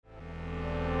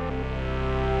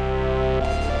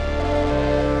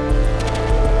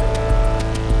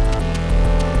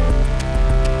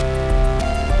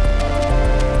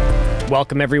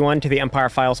Welcome, everyone, to the Empire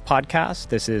Files podcast.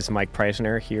 This is Mike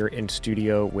Preisner here in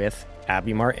studio with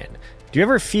Abby Martin. Do you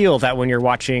ever feel that when you're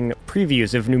watching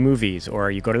previews of new movies,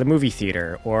 or you go to the movie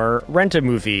theater, or rent a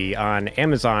movie on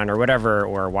Amazon or whatever,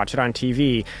 or watch it on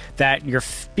TV, that you're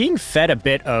being fed a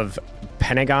bit of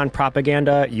Pentagon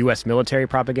propaganda, U.S. military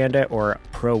propaganda, or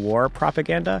pro-war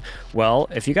propaganda? Well,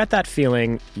 if you got that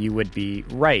feeling, you would be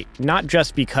right. Not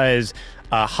just because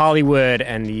Hollywood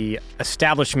and the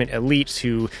establishment elites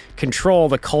who control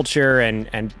the culture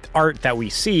and art that we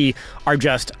see are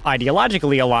just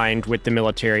ideologically aligned with the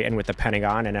military and with the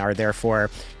Pentagon, and are therefore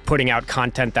putting out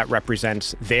content that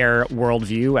represents their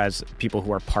worldview as people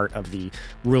who are part of the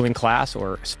ruling class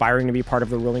or aspiring to be part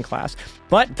of the ruling class.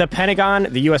 But the Pentagon,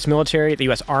 the U.S. military, the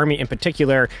U.S. Army in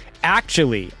particular,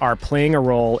 actually are playing a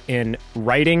role in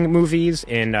writing movies,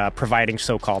 in providing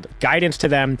so-called guidance to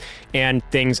them, and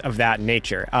things of that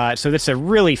nature. So this is a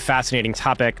really fascinating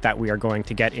topic that we are going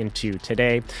to get into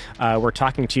today. We're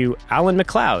talking to Alan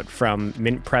McLeod from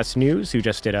Mint Press News, who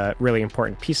just did a really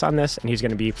important piece on this, and he's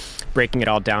going to be breaking it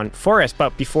all down for us.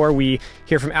 But before we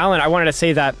hear from Alan, I wanted to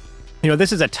say that,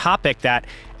 this is a topic that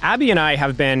Abby and I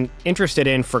have been interested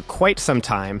in for quite some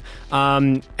time.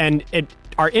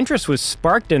 Our interest was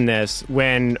sparked in this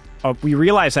when we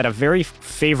realized that a very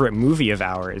favorite movie of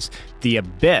ours, The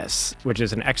Abyss, which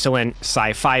is an excellent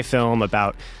sci-fi film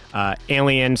about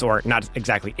aliens, or not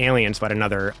exactly aliens, but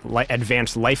another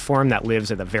advanced life form that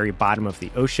lives at the very bottom of the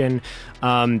ocean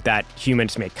that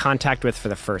humans made contact with for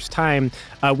the first time.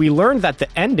 We learned that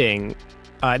the ending,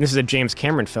 and this is a James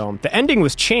Cameron film, the ending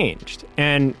was changed.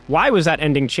 And why was that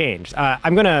ending changed?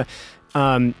 I'm going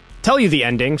to tell you the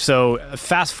ending, so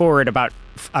fast forward about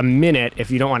a minute if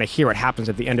you don't want to hear what happens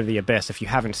at the end of The Abyss. If you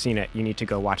haven't seen it, you need to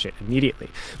go watch it immediately.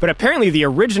 But apparently the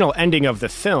original ending of the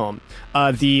film,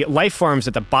 the life forms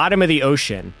at the bottom of the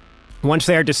ocean, once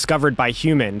they are discovered by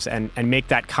humans and make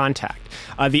that contact,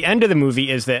 the end of the movie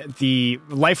is that the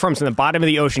life forms in the bottom of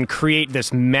the ocean create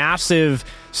this massive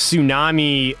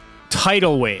tsunami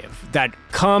tidal wave that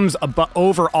comes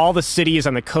over all the cities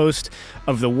on the coast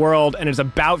of the world and is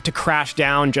about to crash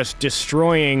down, just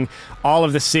destroying all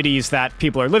of the cities that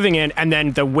people are living in. And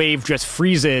then the wave just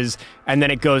freezes and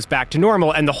then it goes back to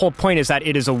normal. And the whole point is that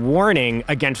it is a warning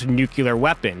against nuclear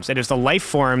weapons. It is the life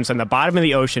forms on the bottom of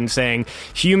the ocean saying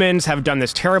humans have done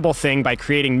this terrible thing by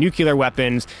creating nuclear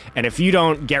weapons. And if you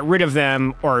don't get rid of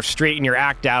them or straighten your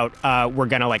act out, we're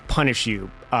going to punish you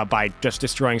by just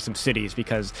destroying some cities,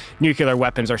 because nuclear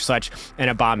weapons are such an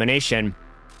abomination.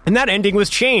 And that ending was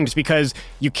changed because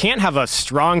you can't have a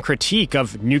strong critique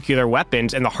of nuclear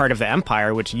weapons in the heart of the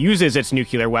empire, which uses its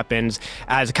nuclear weapons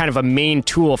as kind of a main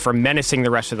tool for menacing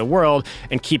the rest of the world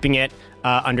and keeping it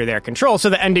under their control. So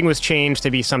the ending was changed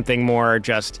to be something more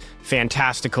just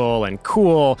fantastical and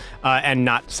cool, and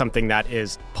not something that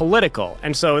is political.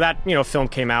 And so that, film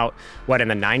came out, in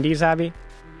the 90s, Abby?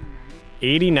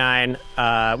 89,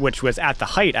 which was at the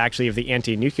height, actually, of the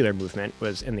anti-nuclear movement,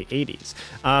 was in the 80s.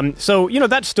 So,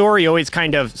 that story always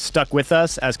kind of stuck with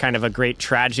us as kind of a great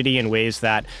tragedy in ways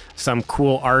that some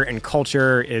cool art and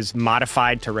culture is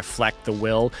modified to reflect the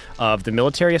will of the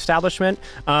military establishment.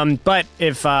 But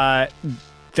if that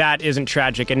isn't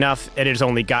tragic enough, it has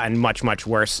only gotten much, much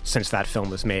worse since that film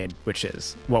was made, which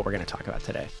is what we're going to talk about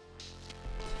today.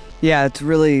 Yeah, it's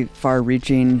really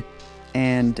far-reaching,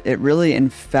 and it really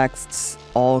infects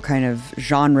all kind of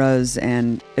genres,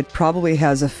 and it probably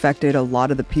has affected a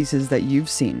lot of the pieces that you've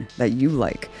seen, that you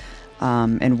like,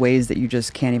 in ways that you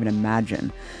just can't even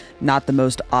imagine. Not the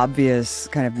most obvious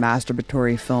kind of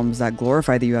masturbatory films that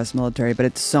glorify the U.S. military, but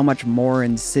it's so much more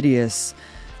insidious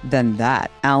than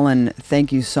that. Alan,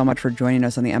 thank you so much for joining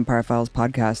us on the Empire Files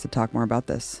podcast to talk more about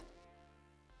this.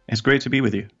 It's great to be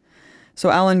with you. So,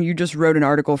 Alan, you just wrote an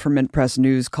article for Mint Press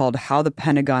News called How the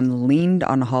Pentagon Leaned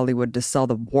on Hollywood to Sell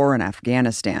the War in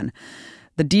Afghanistan.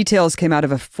 The details came out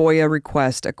of a FOIA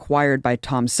request acquired by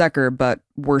Tom Secker, but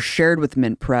were shared with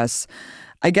Mint Press.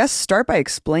 I guess start by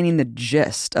explaining the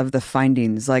gist of the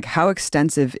findings. How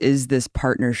extensive is this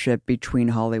partnership between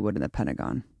Hollywood and the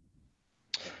Pentagon?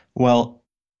 Well,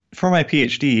 for my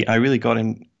PhD, I really got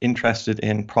interested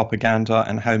in propaganda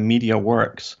and how media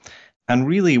works. And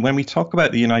really, when we talk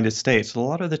about the United States, a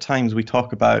lot of the times we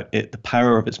talk about the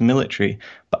power of its military.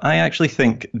 But I actually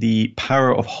think the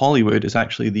power of Hollywood is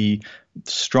actually the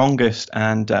strongest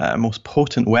and most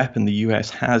potent weapon the US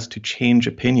has to change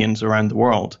opinions around the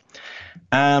world.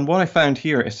 And what I found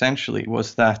here essentially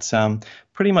was that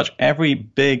pretty much every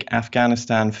big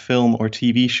Afghanistan film or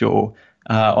TV show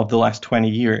of the last 20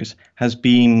 years has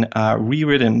been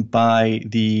rewritten by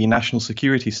the national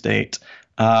security state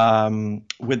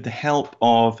with the help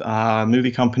of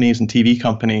movie companies and TV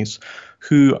companies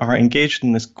who are engaged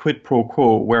in this quid pro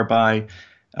quo whereby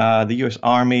the US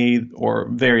Army or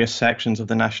various sections of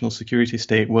the national security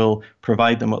state will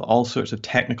provide them with all sorts of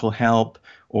technical help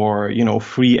or,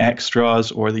 free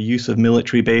extras or the use of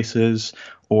military bases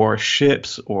or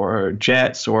ships or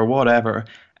jets or whatever.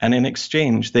 And in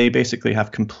exchange, they basically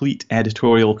have complete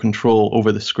editorial control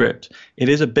over the script. It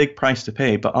is a big price to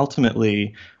pay, but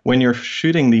ultimately, when you're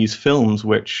shooting these films,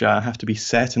 which have to be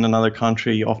set in another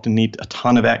country, you often need a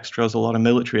ton of extras, a lot of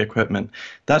military equipment.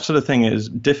 That sort of thing is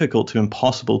difficult to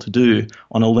impossible to do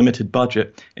on a limited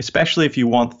budget, especially if you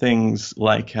want things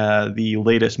like the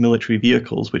latest military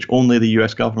vehicles, which only the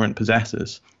US government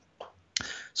possesses.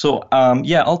 So,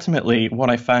 ultimately, what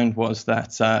I found was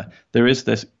that there is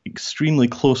this extremely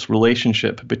close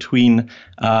relationship between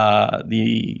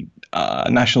the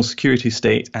national security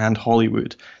state and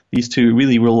Hollywood. These two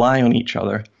really rely on each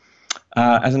other.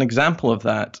 As an example of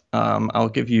that, I'll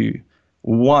give you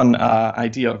one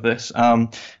idea of this.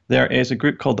 There is a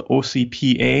group called the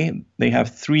OCPA. They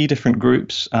have 3 different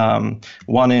groups,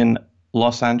 one in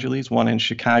Los Angeles, one in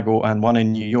Chicago, and one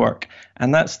in New York.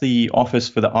 And that's the Office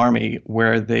for the Army,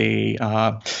 where they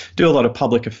do a lot of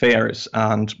public affairs.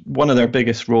 And one of their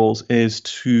biggest roles is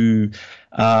to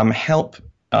help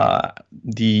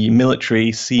the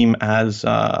military seem as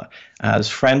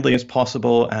friendly as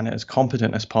possible and as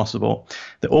competent as possible.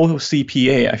 The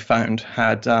OCPA, I found,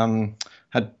 had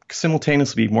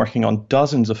simultaneously been working on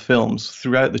dozens of films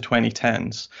throughout the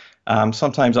 2010s,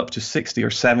 sometimes up to 60 or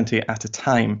 70 at a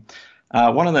time.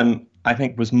 One of them, I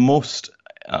think, was most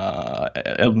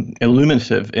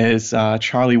illuminative is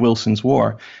Charlie Wilson's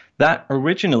War. That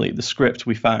originally, the script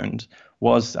we found,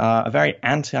 was a very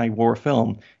anti-war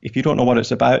film. If you don't know what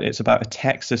it's about a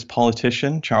Texas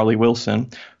politician, Charlie Wilson,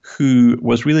 who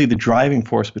was really the driving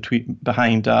force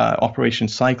behind Operation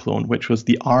Cyclone, which was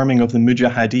the arming of the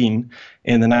Mujahideen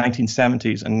in the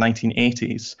 1970s and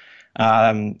 1980s.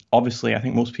 Obviously, I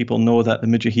think most people know that the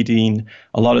Mujahideen,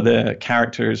 a lot of the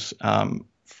characters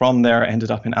from there ended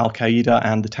up in Al-Qaeda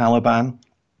and the Taliban.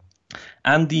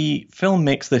 And the film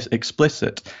makes this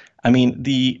explicit. I mean,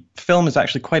 the film is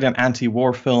actually quite an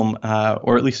anti-war film,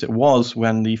 or at least it was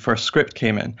when the first script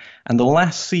came in. And the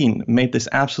last scene made this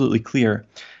absolutely clear.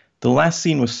 The last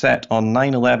scene was set on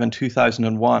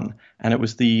 9/11/2001, and it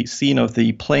was the scene of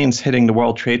the planes hitting the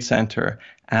World Trade Center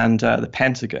and the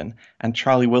Pentagon, and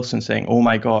Charlie Wilson saying, "Oh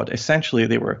my God." Essentially,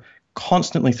 they were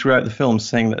constantly throughout the film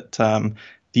saying that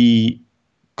the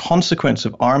consequence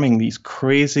of arming these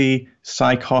crazy,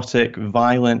 psychotic,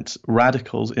 violent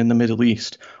radicals in the Middle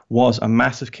East was a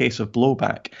massive case of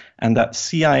blowback, and that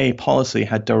CIA policy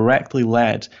had directly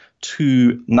led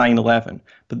to 9/11.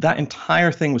 But that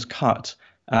entire thing was cut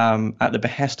at the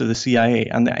behest of the CIA,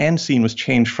 and the end scene was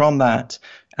changed from that,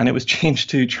 and it was changed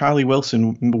to Charlie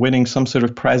Wilson winning some sort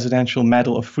of Presidential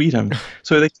Medal of Freedom.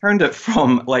 So they turned it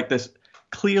from like this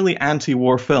clearly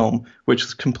anti-war film, which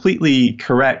is completely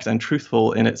correct and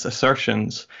truthful in its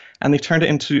assertions, and they turned it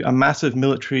into a massive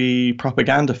military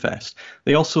propaganda fest.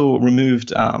 They also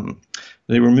removed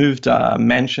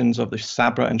mentions of the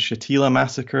Sabra and Shatila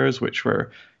massacres, which were,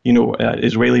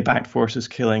 Israeli-backed forces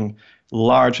killing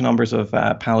large numbers of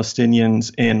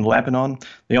Palestinians in Lebanon.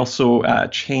 They also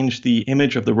changed the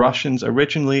image of the Russians.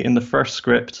 Originally, in the first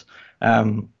script,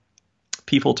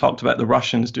 people talked about the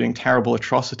Russians doing terrible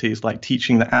atrocities like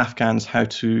teaching the Afghans how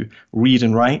to read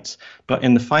and write. But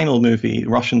in the final movie,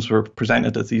 Russians were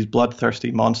presented as these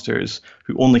bloodthirsty monsters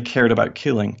who only cared about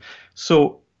killing.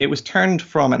 So it was turned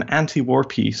from an anti-war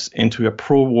piece into a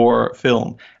pro-war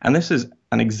film. And this is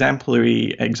an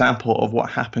exemplary example of what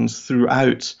happens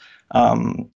throughout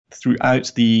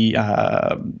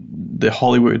the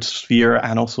Hollywood sphere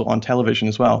and also on television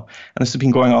as well. And this has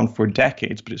been going on for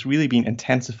decades, but it's really been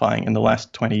intensifying in the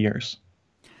last 20 years.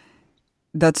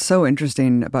 That's so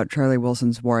interesting about Charlie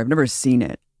Wilson's War. I've never seen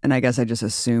it. And I guess I just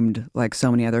assumed, like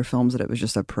so many other films, that it was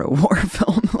just a pro-war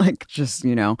film, like just,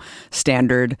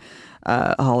 standard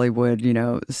Hollywood,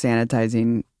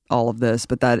 sanitizing all of this.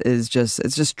 But it's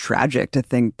just tragic to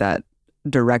think that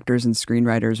directors and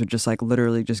screenwriters would just like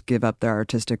literally just give up their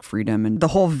artistic freedom, and the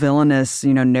whole villainous,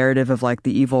 narrative of like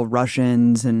the evil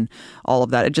Russians and all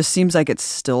of that. It just seems like it's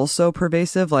still so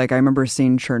pervasive. Like I remember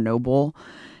seeing Chernobyl,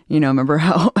 remember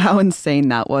how insane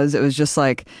that was? It was just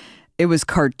like, it was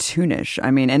cartoonish. I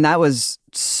mean, and that was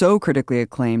so critically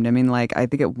acclaimed. I mean, like, I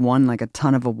think it won like a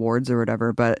ton of awards or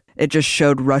whatever, but it just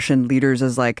showed Russian leaders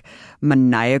as like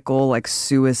maniacal, like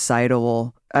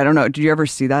suicidal. I don't know. Did you ever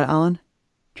see that, Alan?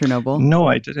 Chernobyl? No,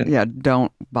 I didn't. Yeah,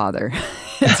 don't bother.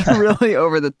 It's really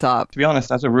over the top. To be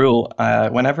honest, as a rule,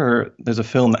 whenever there's a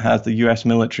film that has the US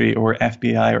military or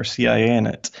FBI or CIA in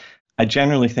it, I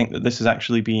generally think that this has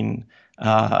actually been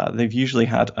they've usually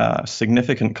had a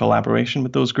significant collaboration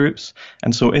with those groups.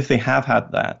 And so if they have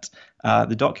had that,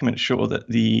 the documents show that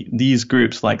these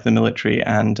groups, like the military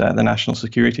and the national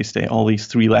security state, all these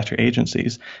three-letter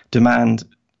agencies, demand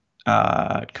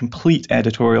complete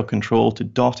editorial control to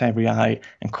dot every I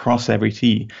and cross every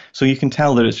T. So you can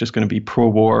tell that it's just going to be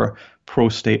pro-war,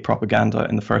 pro-state propaganda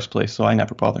in the first place. So I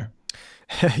never bother.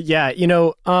 Yeah,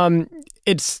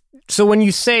 it's so when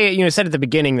you say, said at the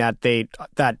beginning that the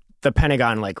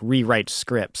Pentagon like rewrites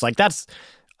scripts, like that's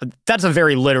a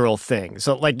very literal thing.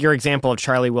 So like your example of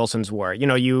Charlie Wilson's War,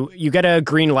 you get a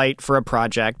green light for a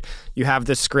project, you have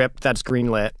the script that's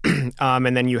greenlit,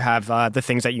 and then you have the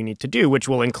things that you need to do, which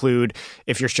will include,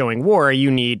 if you're showing war,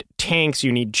 you need tanks,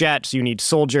 you need jets, you need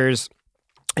soldiers,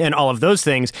 and all of those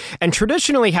things. And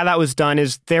traditionally how that was done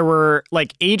is there were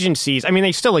like agencies, I mean,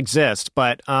 they still exist,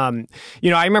 but, I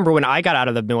remember when I got out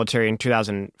of the military in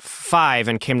 2005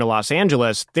 and came to Los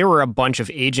Angeles, there were a bunch of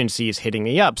agencies hitting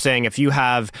me up saying, if you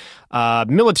have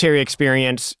military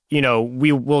experience,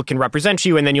 we can represent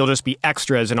you, and then you'll just be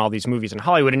extras in all these movies in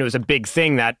Hollywood. And it was a big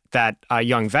thing that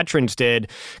young veterans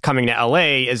did coming to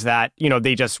LA, is that,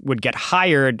 they just would get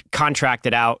hired,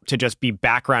 contracted out to just be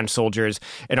background soldiers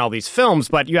in all these films.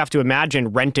 But you have to imagine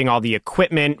renting all the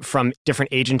equipment from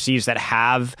different agencies that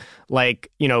have a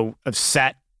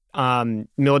set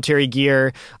military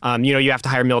gear. You have to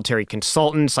hire military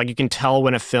consultants. Like, you can tell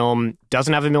when a film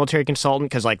doesn't have a military consultant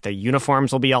because like the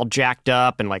uniforms will be all jacked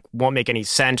up and like won't make any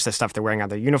sense, the stuff they're wearing on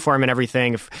their uniform and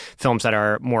everything. Films that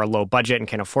are more low budget and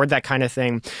can afford that kind of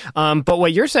thing. But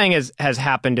what you're saying has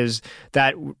happened is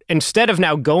that instead of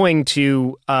now going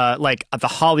to the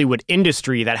Hollywood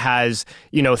industry that has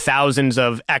thousands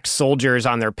of ex-soldiers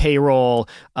on their payroll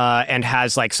and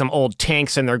has like some old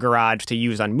tanks in their garage to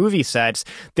use on movie sets,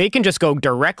 they can just go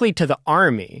directly to the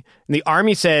Army. And the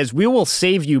Army says, we will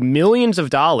save you millions of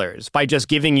dollars by just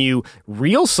giving you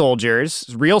real soldiers,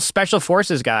 real special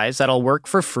forces guys that'll work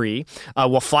for free.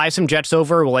 We'll fly some jets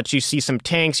over. We'll let you see some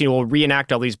tanks. We'll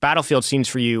reenact all these battlefield scenes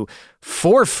for you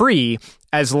for free,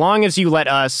 as long as you let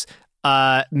us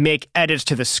make edits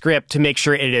to the script to make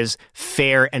sure it is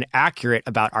fair and accurate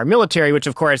about our military, which,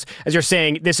 of course, as you're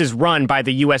saying, this is run by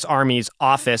the U.S. Army's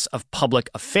Office of Public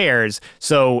Affairs.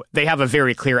 So they have a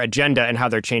very clear agenda in how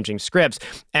they're changing scripts.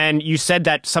 And you said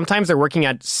that sometimes they're working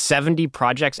at 70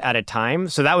 projects at a time.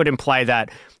 So that would imply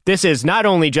that this is not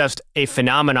only just a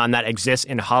phenomenon that exists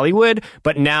in Hollywood,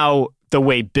 but now the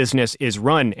way business is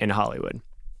run in Hollywood.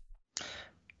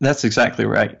 That's exactly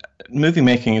right. Movie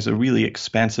making is a really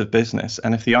expensive business,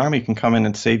 and if the Army can come in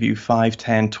and save you $5,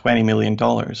 $10, $20 million,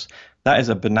 that is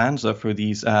a bonanza for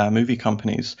these movie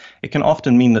companies. It can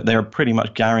often mean that they're pretty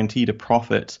much guaranteed a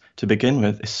profit to begin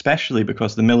with, especially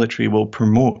because the military will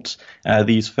promote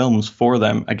these films for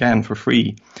them, again, for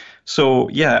free. So,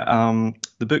 the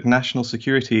book National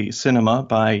Security Cinema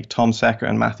by Tom Secker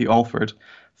and Matthew Alford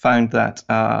found that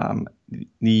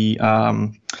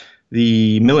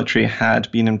the military had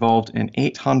been involved in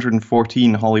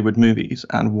 814 Hollywood movies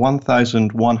and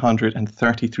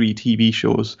 1,133 TV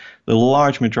shows, the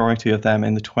large majority of them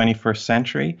in the 21st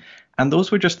century. And those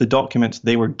were just the documents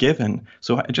they were given.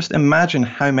 So just imagine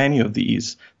how many of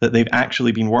these that they've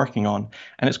actually been working on.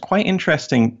 And it's quite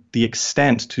interesting the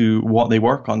extent to what they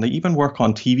work on. They even work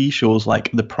on TV shows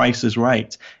like The Price is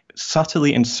Right,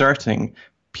 subtly inserting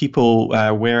people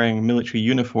wearing military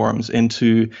uniforms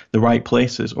into the right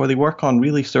places, or they work on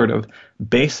really sort of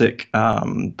basic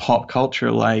pop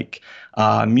culture like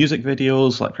music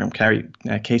videos, like from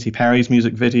Katy Perry's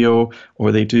music video,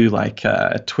 or they do like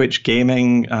Twitch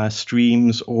gaming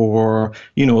streams, or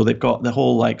they've got the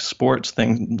whole like sports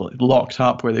thing locked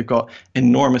up where they've got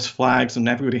enormous flags and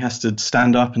everybody has to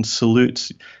stand up and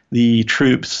salute the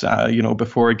troops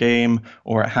before a game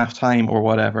or at halftime or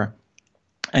whatever.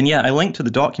 And I linked to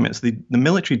the documents. The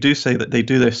military do say that they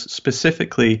do this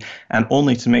specifically and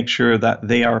only to make sure that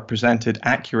they are presented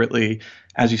accurately,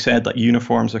 as you said, that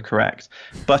uniforms are correct.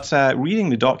 But reading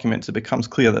the documents, it becomes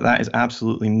clear that that is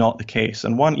absolutely not the case.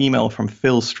 And one email from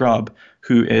Phil Strub,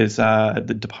 who is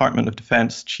the Department of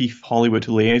Defense Chief Hollywood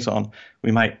Liaison,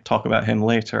 we might talk about him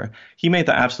later, he made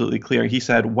that absolutely clear. He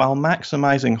said, while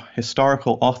maximizing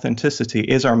historical authenticity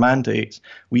is our mandate,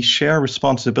 we share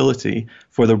responsibility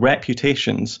for the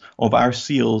reputations of our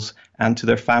SEALs and to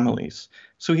their families.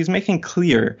 So he's making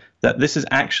clear that this is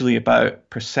actually about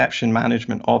perception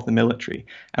management of the military.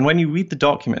 And when you read the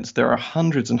documents, there are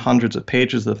hundreds and hundreds of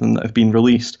pages of them that have been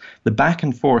released. The back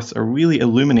and forths are really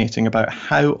illuminating about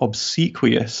how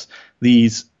obsequious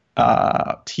these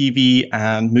TV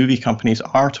and movie companies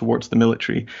are towards the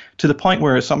military, to the point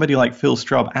where somebody like Phil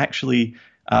Strub actually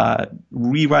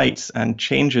rewrites and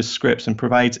changes scripts and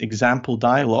provides example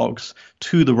dialogues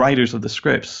to the writers of the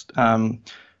scripts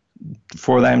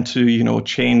for them to,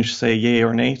 change, say, yay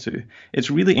or nay to.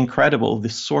 It's really incredible,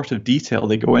 this sort of detail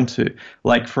they go into.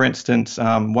 Like, for instance,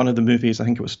 one of the movies, I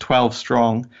think it was 12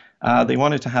 Strong, they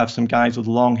wanted to have some guys with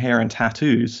long hair and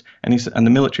tattoos, and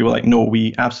the military were like, no,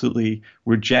 we absolutely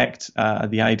reject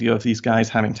the idea of these guys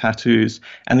having tattoos.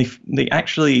 And they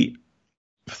actually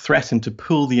threatened to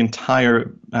pull the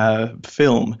entire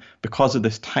film because of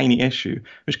this tiny issue,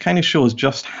 which kind of shows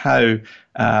just how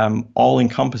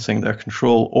all-encompassing their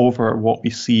control over what we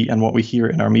see and what we hear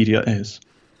in our media is.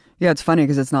 Yeah, it's funny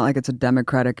because it's not like it's a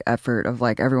democratic effort of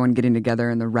like everyone getting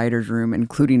together in the writer's room,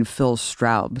 including Phil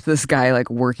Straub, this guy like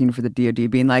working for the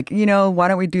DoD, being like, why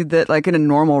don't we do that like in a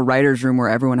normal writer's room where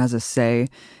everyone has a say,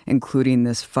 including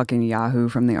this fucking Yahoo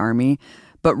from the Army.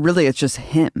 But really, it's just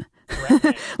him.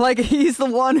 Right. Like he's the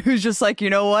one who's just like, you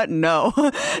know what? No,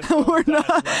 we're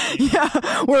not.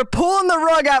 Yeah, we're pulling the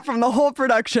rug out from the whole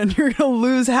production. You're gonna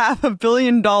lose $500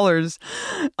 million.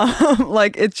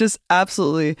 Like it's just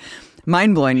absolutely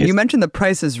mind blowing. You mentioned The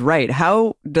Price is Right.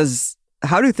 How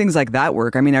do things like that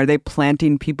work? I mean, are they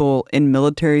planting people in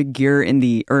military gear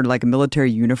or like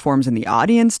military uniforms in the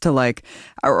audience to like,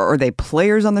 or are they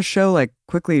players on the show? Like,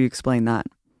 quickly explain that.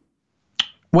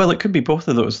 Well, it could be both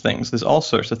of those things. There's all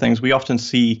sorts of things. We often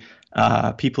see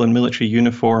people in military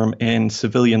uniform in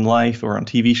civilian life or on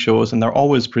TV shows, and they're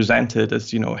always presented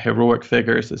as, heroic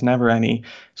figures. There's never any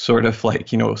sort of like,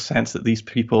 sense that these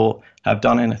people have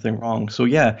done anything wrong. So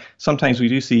yeah, sometimes we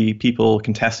do see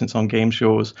contestants on game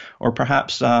shows, or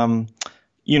perhaps, a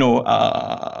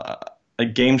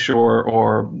game show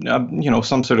or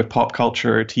some sort of pop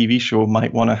culture TV show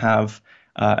might want to have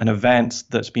an event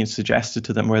that's been suggested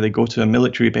to them where they go to a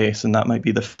military base, and that might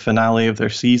be the finale of their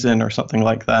season or something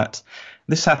like that.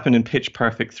 This happened in Pitch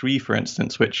Perfect 3, for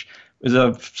instance, which is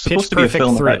supposed to be a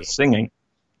film about singing.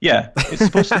 Yeah, it's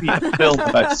supposed to be a film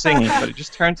about singing, but it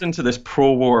just turns into this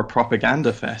pro-war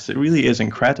propaganda fest. It really is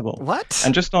incredible. What?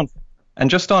 And just on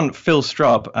Phil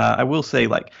Straub, I will say,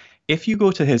 like, if you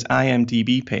go to his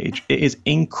IMDb page, it is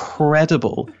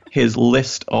incredible, his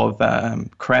list of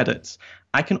credits.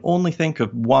 I can only think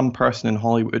of one person in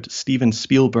Hollywood, Steven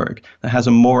Spielberg, that has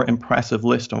a more impressive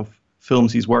list of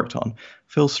films he's worked on.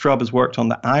 Phil Straub has worked on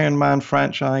the Iron Man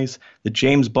franchise, the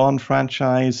James Bond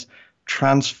franchise,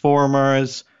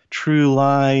 Transformers, True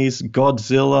Lies,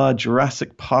 Godzilla,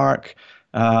 Jurassic Park,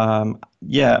 I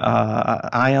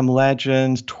Am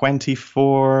Legend,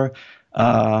 24,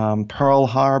 Pearl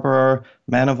Harbor,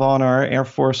 Men of Honor, Air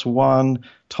Force One,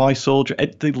 Toy Soldier.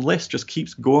 The list just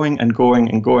keeps going and going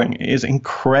and going. It is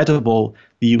incredible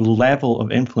the level of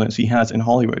influence he has in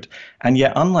Hollywood. And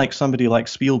yet, unlike somebody like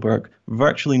Spielberg,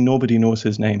 virtually nobody knows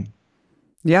his name.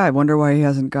 Yeah, I wonder why he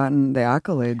hasn't gotten the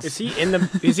accolades. Is he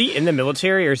in the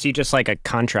military, or is he just like a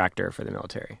contractor for the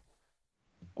military?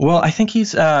 Well, I think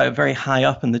he's very high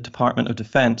up in the Department of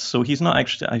Defense, so he's not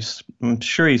actually, I'm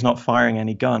sure he's not firing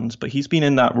any guns, but he's been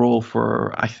in that role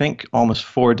for, I think, almost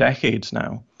 4 decades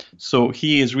now. So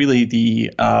he is really the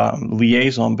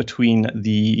liaison between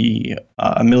the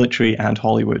military and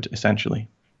Hollywood, essentially.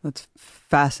 That's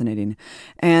fascinating.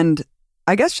 And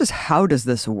I guess just how does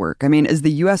this work? I mean, is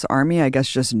the U.S. Army, I guess,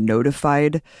 just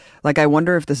notified? Like, I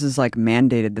wonder if this is like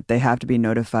mandated that they have to be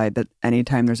notified that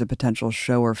anytime there's a potential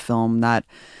show or film that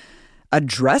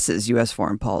addresses U.S.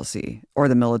 foreign policy or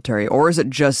the military, or is it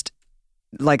just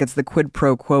like it's the quid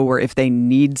pro quo where if they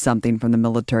need something from the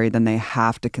military, then they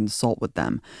have to consult with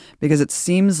them? Because it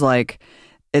seems like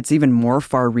it's even more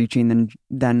far-reaching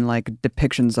than like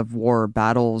depictions of war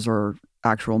battles or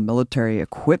actual military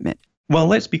equipment. Well,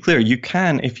 let's be clear. You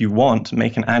can, if you want,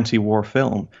 make an anti-war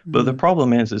film. But the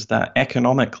problem is that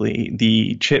economically,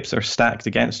 the chips are stacked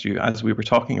against you, as we were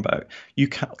talking about.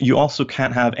 You also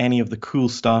can't have any of the cool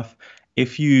stuff.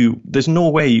 There's no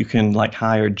way you can like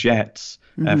hire jets,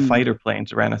 fighter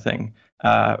planes or anything,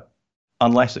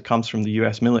 unless it comes from the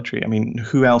US military. I mean,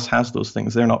 who else has those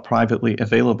things? They're not privately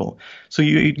available. So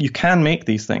you can make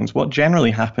these things. What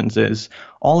generally happens is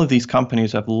all of these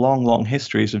companies have long, long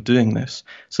histories of doing this.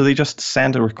 So they just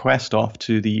send a request off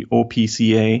to the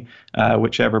OPCA,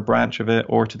 whichever branch of it,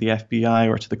 or to the FBI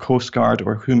or to the Coast Guard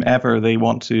or whomever they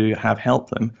want to have help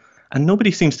them. And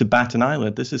nobody seems to bat an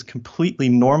eyelid. This is completely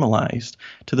normalized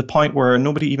to the point where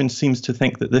nobody even seems to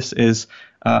think that this is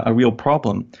a real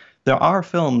problem. There are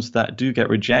films that do get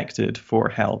rejected for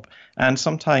help, and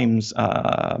sometimes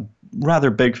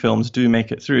rather big films do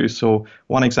make it through. So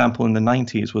one example in the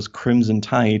 90s was Crimson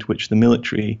Tide, which the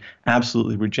military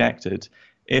absolutely rejected.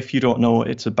 If you don't know,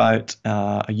 it's about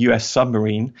a US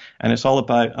submarine, and it's all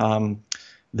about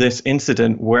this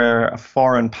incident where a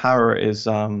foreign power is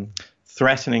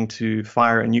threatening to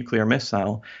fire a nuclear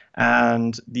missile,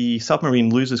 and the submarine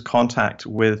loses contact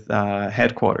with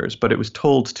headquarters, but it was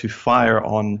told to fire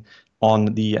on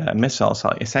the missile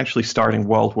site, essentially starting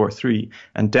World War III.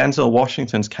 And Denzel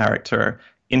Washington's character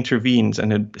intervenes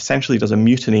and it essentially does a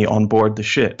mutiny on board the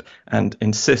ship and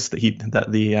insists that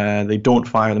they don't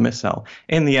fire the missile.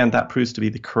 In the end, that proves to be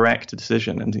the correct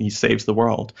decision, and he saves the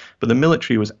world. But the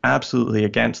military was absolutely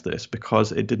against this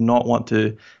because it did not want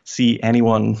to see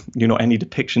anyone, any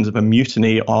depictions of a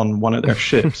mutiny on one of their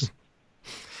ships.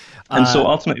 And so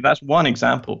ultimately, that's one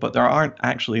example, but there aren't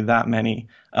actually that many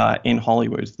in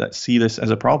Hollywood that see this as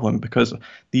a problem because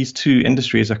these two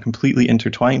industries are completely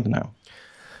intertwined now.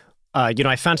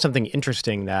 I found something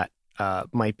interesting that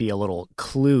might be a little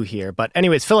clue here. But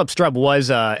anyways, Philip Strubb was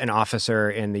an officer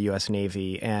in the U.S.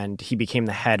 Navy, and he became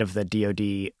the head of the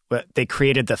DoD. They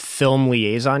created the Film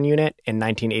Liaison Unit in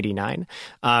 1989,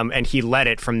 and he led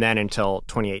it from then until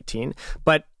 2018.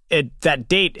 But that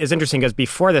date is interesting because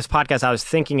before this podcast, I was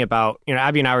thinking about,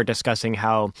 Abby and I were discussing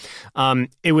how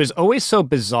it was always so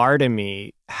bizarre to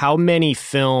me how many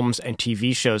films and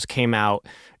TV shows came out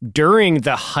during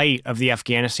the height of the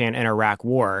Afghanistan and Iraq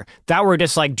war that were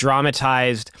just like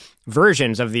dramatized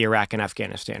versions of the Iraq and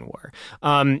Afghanistan war.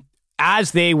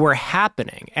 As they were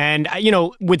happening. And,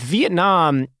 with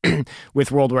Vietnam,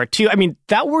 with World War II,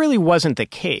 that really wasn't the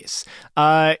case.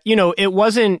 It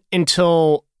wasn't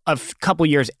until a couple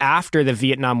years after the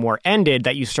Vietnam War ended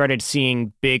that you started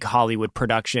seeing big Hollywood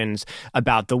productions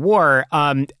about the war.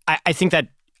 I think that,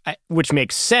 which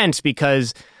makes sense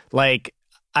because,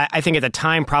 I think at the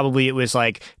time probably it was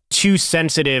too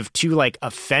sensitive, too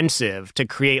offensive to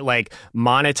create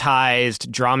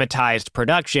monetized, dramatized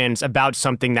productions about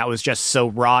something that was just so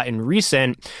raw and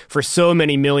recent for so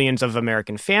many millions of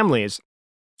American families.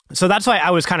 So that's why I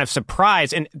was kind of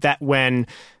surprised that when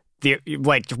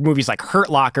movies like Hurt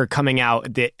Locker coming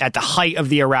out at the height of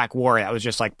the Iraq War, that was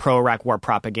just pro-Iraq war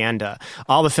propaganda.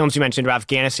 All the films you mentioned about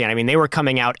Afghanistan, they were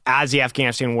coming out as the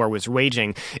Afghanistan war was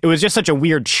raging. It was just such a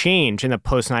weird change in the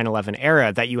post 9/11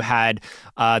 era that you had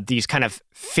these kind of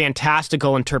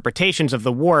fantastical interpretations of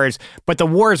the wars, but the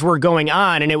wars were going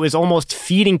on and it was almost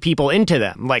feeding people into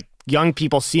them. Young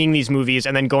people seeing these movies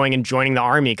and then going and joining the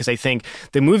army because they think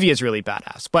the movie is really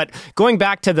badass. But going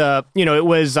back to it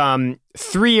was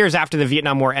 3 years after the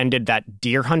Vietnam War ended that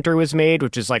Deer Hunter was made,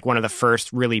 which is one of the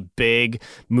first really big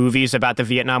movies about the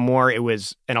Vietnam War. It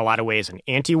was in a lot of ways an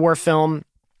anti-war film,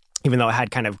 even though it had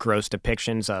kind of gross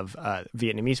depictions of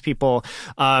Vietnamese people.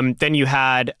 Then you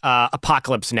had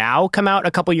Apocalypse Now come out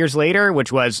a couple years later,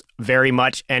 which was very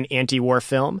much an anti-war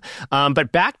film.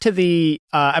 But back to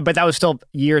but that was still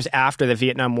years after the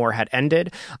Vietnam War had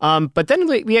ended. But then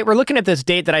we're looking at this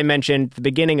date that I mentioned at the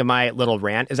beginning of my little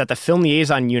rant, is that the Film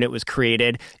Liaison Unit was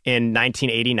created in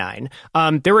 1989.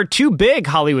 There were two big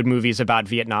Hollywood movies about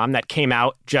Vietnam that came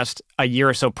out just a year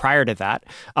or so prior to that.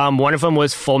 One of them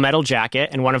was Full Metal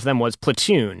Jacket, and one of them was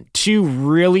Platoon. Two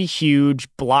really huge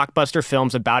blockbuster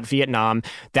films about Vietnam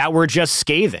that were just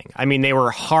scathing. They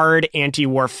were hard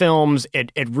anti-war films.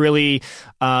 It really,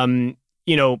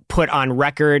 put on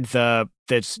record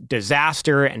this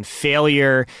disaster and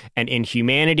failure and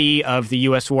inhumanity of the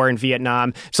U.S. war in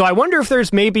Vietnam. So I wonder if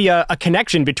there's maybe a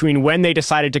connection between when they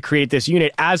decided to create this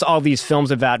unit as all these films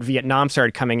about Vietnam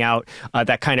started coming out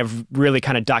that kind of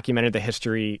documented the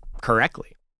history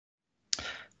correctly.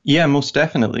 Yeah, most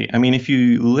definitely. If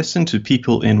you listen to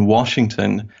people in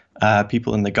Washington,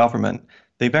 people in the government,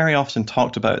 they very often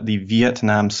talked about the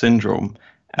Vietnam syndrome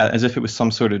as if it was some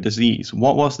sort of disease.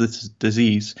 What was this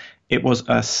disease? It was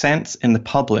a sense in the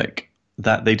public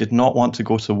that they did not want to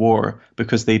go to war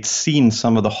because they'd seen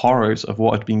some of the horrors of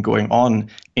what had been going on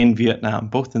in Vietnam,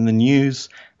 both in the news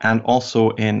and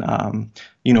also in,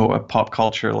 pop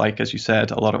culture. As you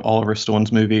said, a lot of Oliver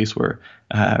Stone's movies were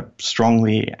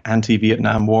strongly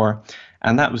anti-Vietnam War.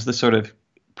 And that was the sort of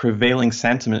prevailing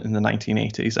sentiment in the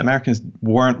 1980s. Americans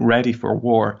weren't ready for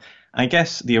war. I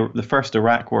guess the first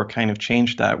Iraq War kind of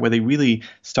changed that, where they really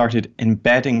started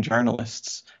embedding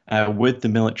journalists with the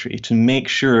military to make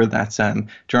sure that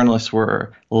journalists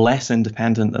were less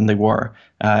independent than they were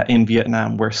in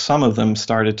Vietnam, where some of them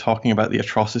started talking about the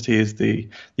atrocities the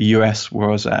US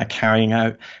was carrying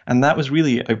out. And that was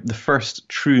really the first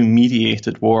true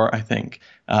mediated war, I think,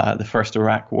 the first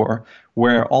Iraq War,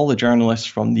 where all the journalists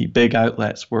from the big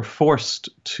outlets were forced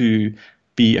to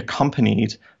be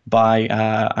accompanied by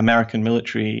American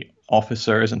military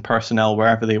officers and personnel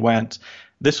wherever they went.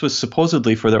 This was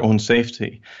supposedly for their own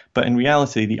safety, but in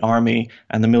reality, the army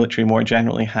and the military more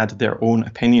generally had their own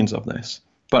opinions of this.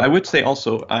 But I would say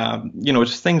also,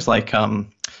 just things like,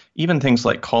 even things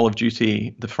like Call of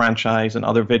Duty, the franchise, and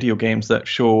other video games that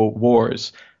show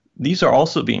wars, these are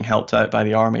also being helped out by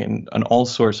the army in all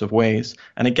sorts of ways.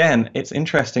 And again, it's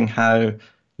interesting how,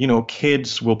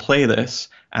 kids will play this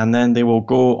and then they will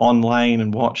go online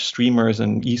and watch streamers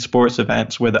and esports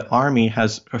events where the army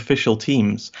has official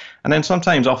teams. And then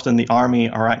often the army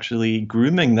are actually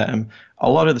grooming them. A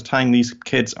lot of the time, these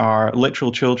kids are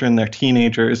literal children, they're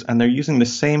teenagers, and they're using the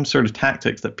same sort of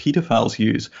tactics that pedophiles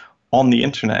use on the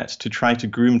internet to try to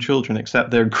groom children,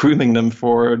 except they're grooming them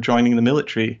for joining the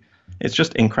military. It's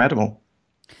just incredible.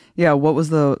 Yeah, what was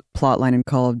the plot line in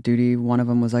Call of Duty? One of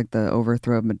them was like the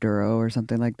overthrow of Maduro or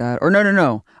something like that. Or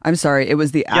no. I'm sorry. It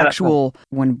was the actual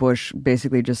when Bush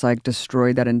basically just like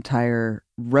destroyed that entire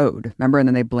road. Remember? And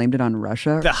then they blamed it on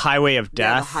Russia. The Highway of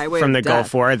Death from the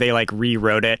Gulf War. They like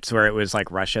rewrote it to where it was like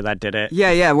Russia that did it.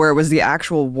 Yeah, where it was the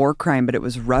actual war crime, but it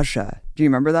was Russia. Do you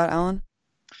remember that, Alan?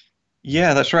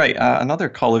 Yeah, that's right. Another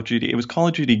Call of Duty. It was Call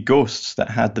of Duty Ghosts that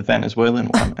had the Venezuelan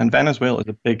one, and Venezuela is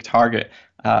a big target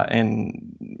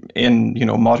in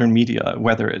modern media,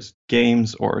 whether it's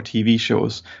games or TV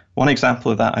shows. One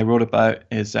example of that I wrote about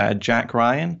is Jack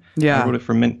Ryan. Yeah, I wrote it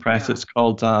for Mint Press. Yeah. It's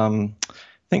called. I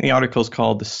think the article is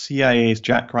called "The CIA's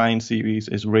Jack Ryan Series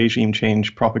is Regime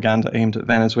Change Propaganda Aimed at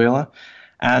Venezuela."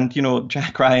 And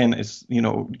Jack Ryan is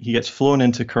he gets flown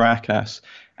into Caracas.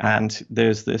 And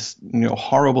there's this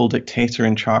horrible dictator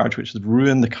in charge, which has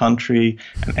ruined the country,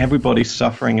 and everybody's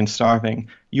suffering and starving.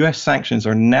 U.S. sanctions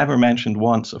are never mentioned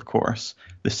once, of course.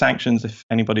 The sanctions, if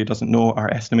anybody doesn't know,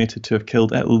 are estimated to have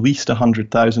killed at least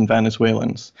 100,000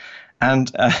 Venezuelans.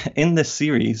 And in this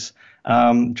series,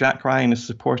 Jack Ryan is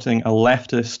supporting a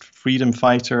leftist freedom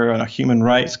fighter and a human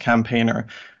rights campaigner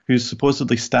who's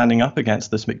supposedly standing up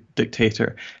against this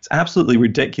dictator. It's absolutely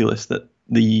ridiculous that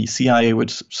the CIA would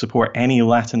support any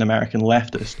Latin American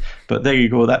leftist. But there you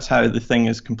go. That's how the thing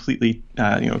is completely,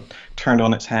 turned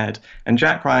on its head. And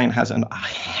Jack Ryan has a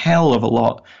hell of a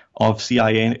lot of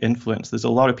CIA influence. There's a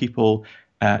lot of people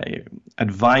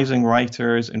advising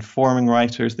writers, informing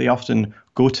writers. They often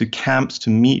go to camps to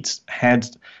meet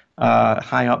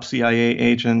high up CIA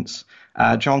agents.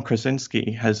 John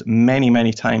Krasinski has many,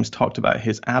 many times talked about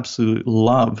his absolute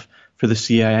love for the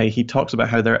CIA. He talks about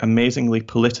how they're amazingly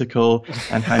political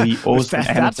and how he owes them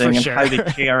anything and how they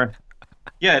care.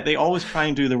 Yeah, they always try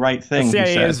and do the right thing. The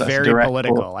CIA is very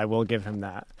political. I will give him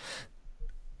that.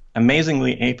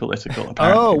 Amazingly apolitical, apparently.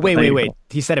 Oh, wait.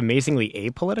 He said amazingly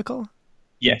apolitical?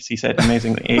 Yes, he said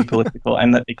amazingly apolitical,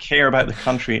 and that they care about the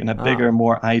country in a bigger,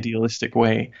 more idealistic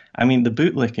way. I mean, the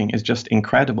bootlicking is just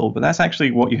incredible, but that's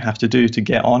actually what you have to do to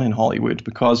get on in Hollywood,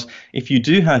 because if you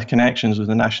do have connections with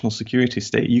the national security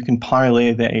state, you can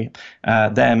parlay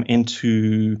them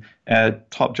into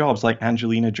top jobs like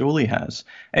Angelina Jolie has.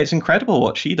 It's incredible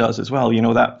what she does as well.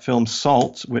 That film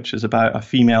Salt, which is about a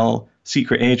female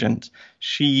secret agent,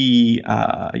 she,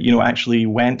 actually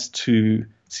went to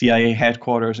CIA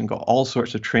headquarters and got all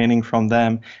sorts of training from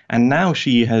them. And now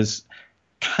she has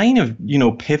kind of,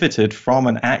 pivoted from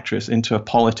an actress into a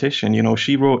politician.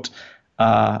 She wrote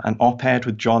an op-ed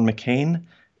with John McCain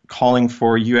calling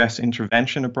for U.S.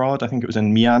 intervention abroad. I think it was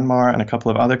in Myanmar and a couple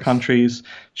of other countries.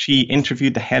 She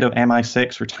interviewed the head of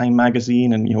MI6 for Time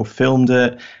magazine and, filmed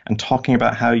it and talking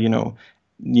about how,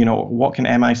 what can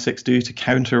MI6 do to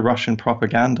counter Russian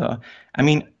propaganda? I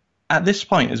mean, at this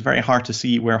point, it's very hard to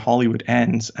see where Hollywood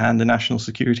ends and the national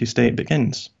security state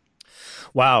begins.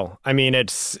 Wow. I mean,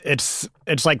 it's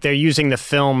like they're using the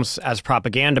films as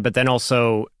propaganda, but then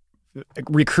also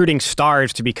recruiting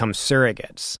stars to become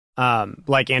surrogates,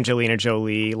 like Angelina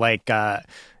Jolie, like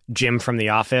Jim from The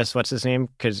Office. What's his name?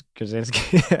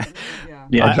 Krasinski.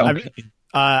 Yeah.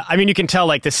 I mean, you can tell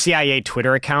like the CIA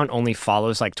Twitter account only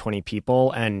follows like 20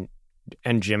 people, and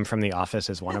Jim from The Office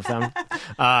is one of them.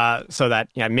 So that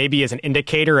maybe is an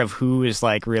indicator of who is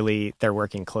like really they're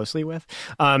working closely with.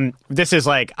 This is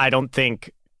like, I don't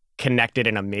think connected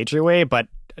in a major way, but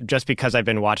just because I've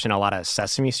been watching a lot of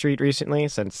Sesame Street recently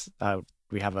since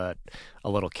we have a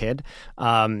little kid,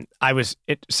 I was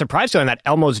surprised to learn that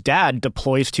Elmo's dad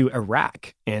deploys to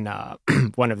Iraq in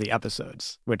one of the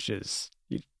episodes, which is...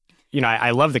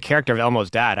 I love the character of Elmo's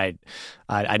dad.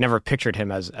 I never pictured him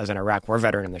as an Iraq war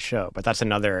veteran in the show, but that's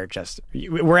another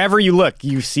wherever you look,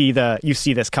 you see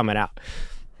this coming out.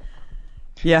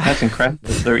 Yeah, that's incredible.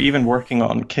 They're even working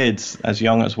on kids as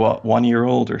young as 1 year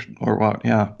old or what?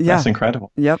 Yeah, that's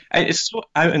incredible. Yep, it's so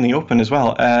out in the open as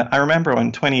well. I remember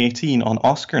in 2018 on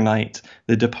Oscar night,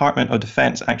 the Department of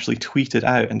Defense actually tweeted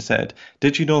out and said,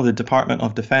 "Did you know the Department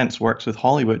of Defense works with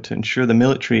Hollywood to ensure the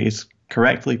military is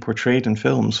correctly portrayed in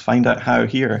films? Find out how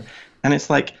here." And it's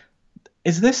like,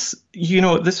 is this,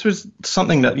 this was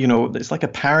something that, it's like a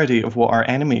parody of what our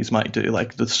enemies might do,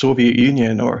 like the Soviet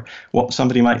Union or what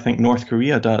somebody might think North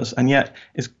Korea does, and yet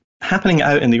it's happening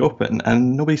out in the open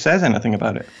and nobody says anything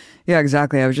about it. Yeah,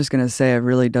 exactly. I was just going to say, it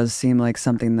really does seem like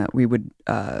something that we would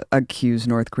accuse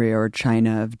North Korea or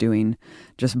China of doing,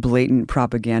 just blatant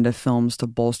propaganda films to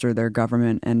bolster their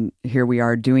government. And here we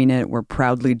are doing it. We're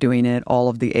proudly doing it. All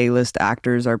of the A-list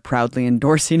actors are proudly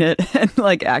endorsing it and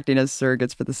like acting as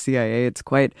surrogates for the CIA. It's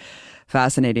quite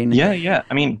fascinating. Yeah.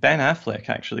 I mean, Ben Affleck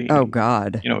actually, oh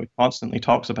God, constantly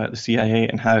talks about the CIA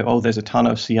and how, there's a ton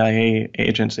of CIA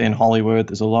agents in Hollywood.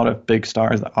 There's a lot of big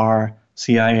stars that are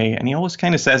CIA, and he always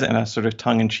kind of says it in a sort of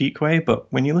tongue-in-cheek way,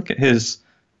 but when you look at his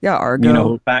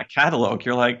Argo, back catalog,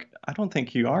 you're like, I don't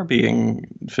think you are being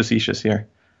facetious here.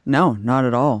 No, not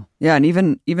at all. Yeah, and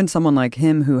even someone like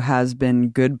him who has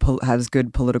been has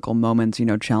good political moments,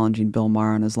 challenging Bill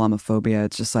Maher on Islamophobia.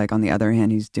 It's just like, on the other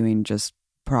hand, he's doing just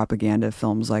propaganda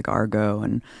films like Argo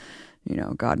and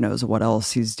God knows what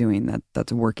else he's doing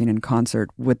that's working in concert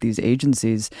with these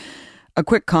agencies. A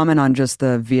quick comment on just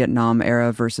the Vietnam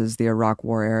era versus the Iraq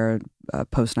War era,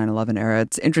 post 9/11 era.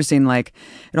 It's interesting, like,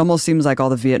 it almost seems like all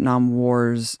the Vietnam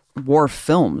war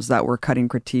films that were cutting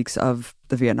critiques of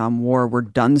the Vietnam War were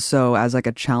done so as like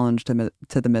a challenge to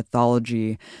the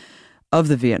mythology of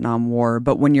the Vietnam War.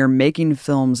 But when you're making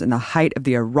films in the height of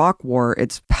the Iraq War,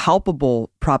 it's palpable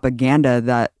propaganda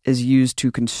that is used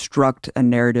to construct a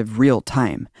narrative real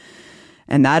time.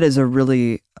 And that is a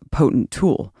really potent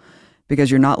tool, because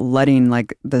you're not letting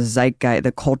like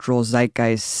the cultural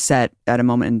zeitgeist set at a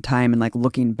moment in time and like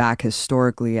looking back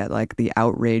historically at like the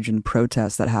outrage and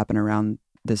protests that happen around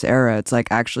this era. It's like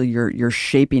actually you're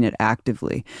shaping it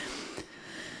actively.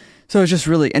 So it's just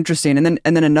really interesting. And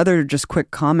then another just quick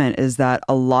comment is that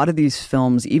a lot of these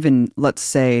films, even let's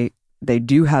say they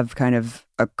do have kind of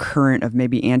a current of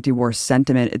maybe anti-war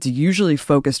sentiment, it's usually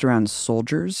focused around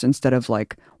soldiers instead of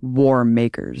like war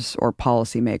makers or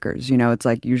policy makers. It's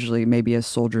like usually maybe a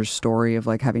soldier's story of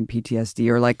like having PTSD,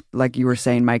 or like you were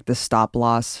saying, Mike, the Stop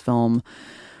Loss film,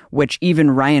 which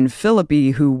even Ryan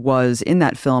Phillippe, who was in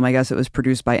that film, I guess it was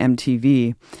produced by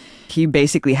MTV, he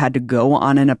basically had to go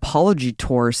on an apology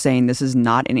tour saying this is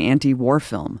not an anti-war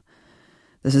film.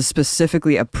 This is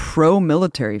specifically a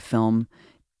pro-military film,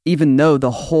 even though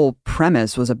the whole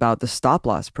premise was about the Stop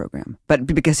Loss program. But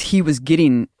because he was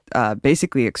getting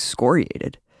basically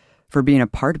excoriated for being a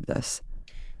part of this.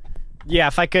 Yeah,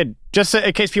 if I could, just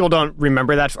in case people don't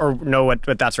remember that or know what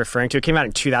that's referring to, it came out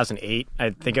in 2008. I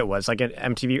think it was like an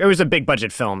MTV. It was a big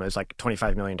budget film. It was like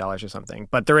 $25 million or something.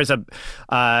 But there is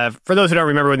for those who don't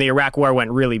remember, when the Iraq War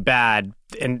went really bad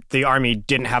and the army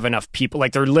didn't have enough people,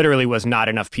 like there literally was not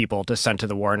enough people to send to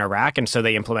the war in Iraq. And so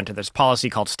they implemented this policy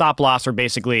called Stop Loss, where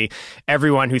basically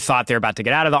everyone who thought they were about to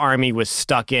get out of the army was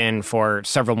stuck in for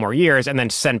several more years and then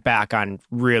sent back on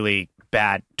really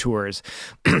bad tours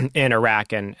in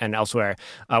Iraq and elsewhere.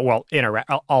 In Iraq,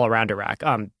 all around Iraq.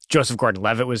 Joseph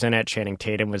Gordon-Levitt was in it. Channing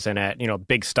Tatum was in it.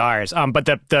 Big stars. But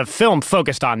the film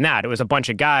focused on that. It was a bunch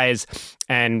of guys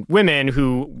and women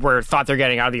who thought they're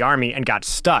getting out of the army and got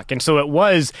stuck. And so it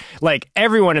was like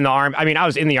everyone in the army. I mean, I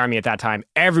was in the army at that time.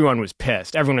 Everyone was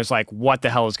pissed. Everyone was like, "What the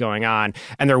hell is going on?"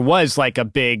 And there was like a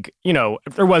big,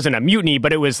 there wasn't a mutiny,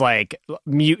 but it was like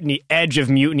mutiny, edge of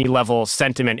mutiny level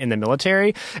sentiment in the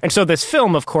military. And so this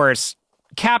film, of course,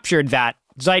 captured that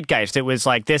zeitgeist. It was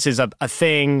like, this is a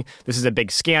thing, this is a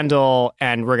big scandal,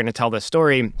 and we're going to tell this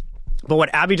story. But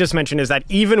what Abby just mentioned is that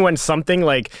even when something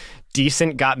like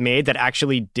decent got made that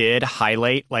actually did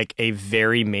highlight like a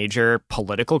very major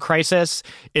political crisis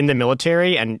in the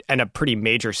military and a pretty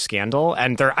major scandal,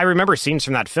 and I remember scenes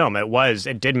from that film,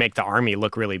 it did make the army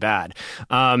look really bad.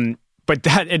 But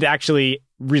that it actually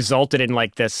resulted in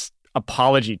like this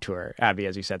apology tour, Abby,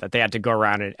 as you said, that they had to go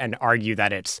around and argue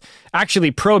that it's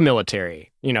actually pro-military.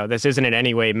 This isn't in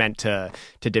any way meant to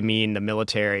demean the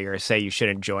military or say you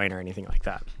shouldn't join or anything like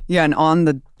that. Yeah, and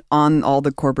on all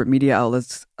the corporate media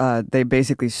outlets, they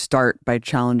basically start by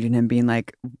challenging him, being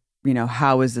like,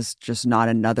 how is this just not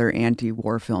another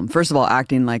anti-war film? First of all,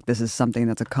 acting like this is something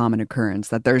that's a common occurrence,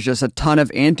 that there's just a ton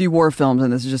of anti-war films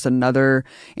and this is just another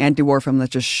anti-war film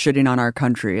that's just shitting on our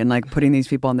country, and like putting these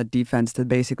people on the defense to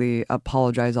basically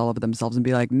apologize all over themselves and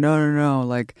be like, no,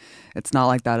 like it's not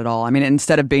like that at all. I mean,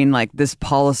 instead of being like, this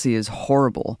policy is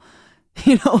horrible,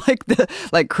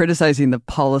 like criticizing the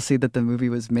policy that the movie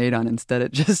was made on, instead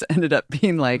it just ended up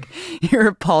being like, you're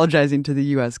apologizing to the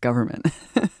U.S. government.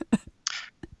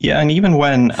 Yeah, and even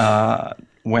when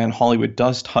Hollywood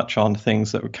does touch on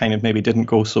things that kind of maybe didn't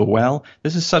go so well,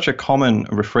 this is such a common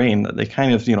refrain that they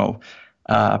kind of,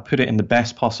 put it in the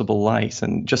best possible light,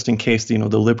 and just in case the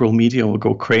liberal media will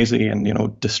go crazy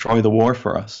and destroy the war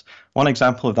for us. One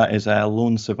example of that is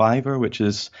Lone Survivor, which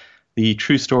is the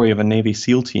true story of a Navy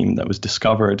SEAL team that was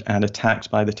discovered and attacked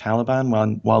by the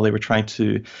Taliban while they were trying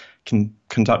to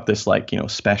conduct this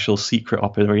special secret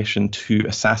operation to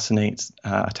assassinate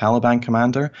a Taliban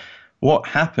commander. What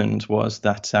happened was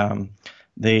that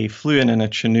they flew in a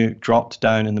Chinook, dropped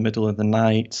down in the middle of the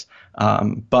night,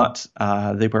 but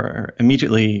they were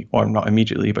immediately, or not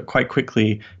immediately, but quite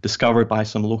quickly discovered by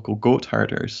some local goat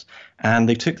herders. And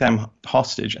they took them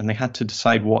hostage, and they had to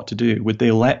decide what to do. Would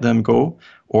they let them go,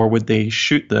 or would they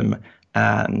shoot them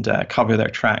and cover their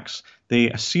tracks? They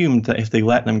assumed that if they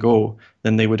let them go,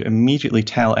 then they would immediately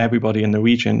tell everybody in the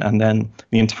region, and then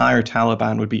the entire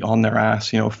Taliban would be on their ass,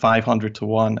 500 to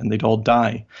 1, and they'd all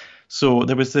die. So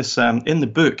there was this, in the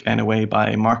book, anyway,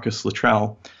 by Marcus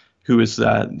Luttrell, who was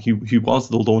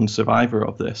the lone survivor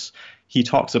of this. He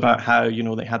talks about how,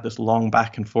 they had this long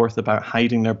back and forth about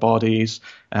hiding their bodies,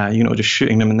 just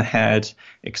shooting them in the head,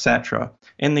 etc.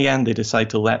 In the end, they decide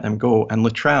to let them go. And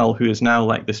Luttrell, who is now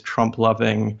like this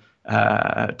Trump-loving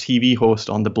TV host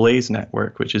on the Blaze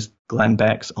Network, which is Glenn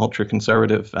Beck's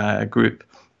ultra-conservative group,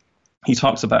 he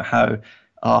talks about how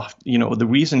the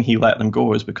reason he let them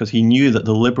go is because he knew that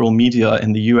the liberal media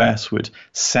in the US would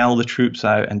sell the troops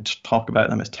out and talk about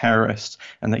them as terrorists,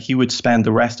 and that he would spend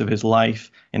the rest of his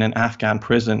life in an Afghan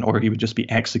prison, or he would just be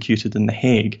executed in The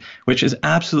Hague, which is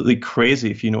absolutely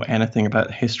crazy if you know anything about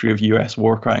the history of US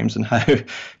war crimes and how,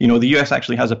 the US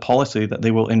actually has a policy that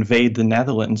they will invade the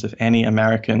Netherlands if any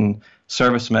American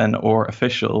serviceman or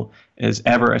official is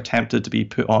ever attempted to be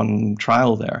put on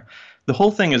trial there. The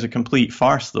whole thing is a complete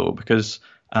farce, though, because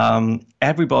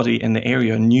everybody in the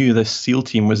area knew this SEAL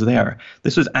team was there.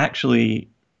 This was actually,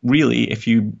 really, if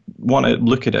you want to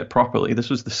look at it properly, this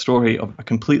was the story of a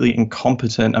completely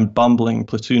incompetent and bumbling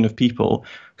platoon of people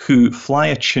who fly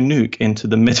a Chinook into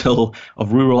the middle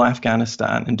of rural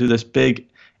Afghanistan and do this big,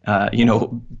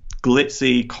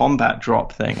 glitzy combat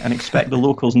drop thing and expect the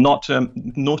locals not to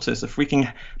notice a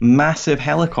freaking massive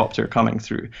helicopter coming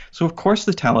through. So of course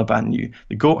the Taliban knew,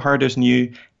 the goat herders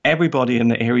knew, everybody in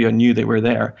the area knew they were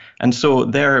there. And so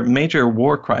their major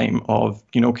war crime of,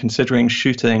 considering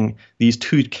shooting these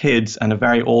two kids and a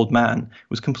very old man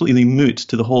was completely moot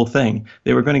to the whole thing.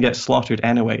 They were going to get slaughtered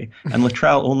anyway. And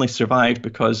Luttrell only survived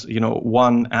because,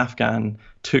 one Afghan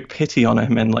took pity on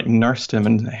him and nursed him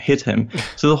and hid him.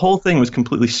 So the whole thing was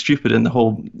completely stupid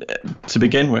to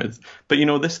begin with. But,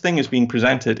 this thing is being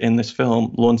presented in this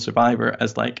film, Lone Survivor,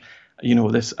 as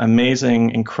this amazing,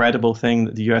 incredible thing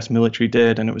that the US military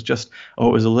did. And it was just,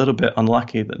 it was a little bit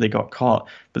unlucky that they got caught.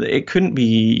 But it couldn't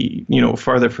be,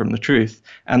 further from the truth.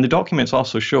 And the documents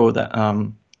also show that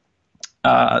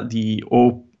the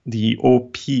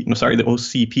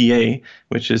OCPA,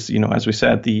 which is, as we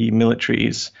said, the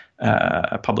military's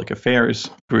public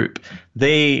affairs group,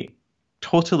 they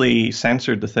totally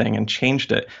censored the thing and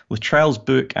changed it. Luttrell's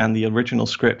book and the original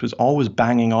script was always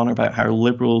banging on about how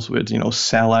liberals would,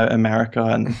 sell out America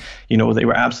and, they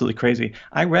were absolutely crazy.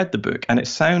 I read the book and it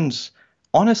sounds,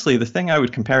 honestly, the thing I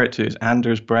would compare it to is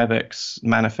Anders Breivik's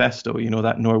Manifesto,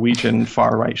 that Norwegian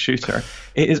far-right shooter.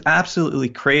 It is absolutely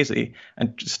crazy.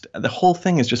 And just the whole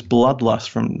thing is just bloodlust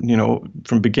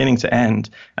from beginning to end.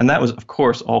 And that was, of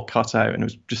course, all cut out and it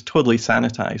was just totally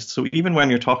sanitized. So even when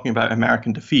you're talking about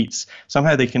American defeats,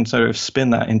 somehow they can sort of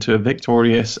spin that into a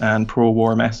victorious and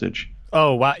pro-war message.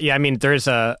 Oh, wow. Yeah, I mean, there's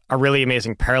a really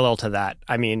amazing parallel to that.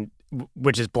 I mean,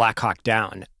 which is Black Hawk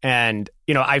Down. And,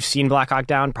 I've seen Black Hawk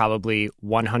Down probably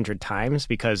 100 times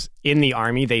because in the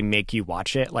Army, they make you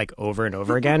watch it over and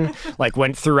over again.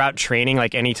 When throughout training,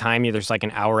 anytime there's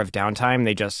an hour of downtime,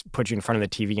 they just put you in front of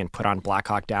the TV and put on Black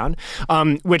Hawk Down,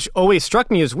 which always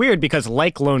struck me as weird because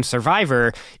like Lone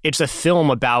Survivor, it's a film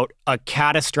about a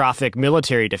catastrophic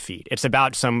military defeat. It's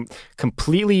about some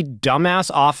completely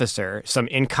dumbass officer, some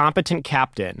incompetent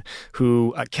captain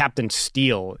who, Captain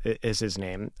Steele is his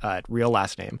name, real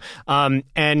last name.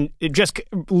 And it just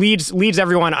leads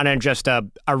everyone on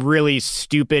a really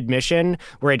stupid mission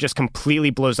where it just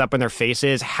completely blows up in their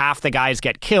faces. Half the guys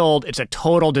get killed. It's a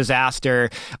total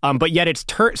disaster. But yet it's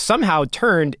somehow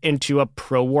turned into a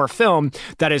pro-war film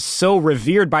that is so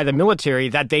revered by the military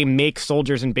that they make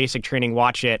soldiers in basic training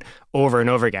watch it over and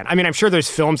over again. I mean, I'm sure there's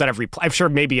films that I'm sure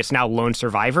maybe it's now Lone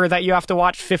Survivor that you have to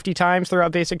watch 50 times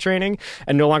throughout basic training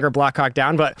and no longer Black Hawk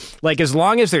Down. But as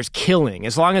long as there's killing,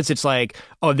 as long as it's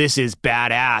oh, this is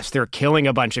badass, they're killing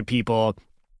a bunch of people,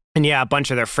 And yeah, a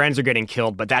bunch of their friends are getting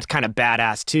killed, but that's kind of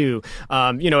badass too.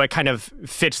 It kind of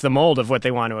fits the mold of what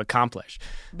they want to accomplish.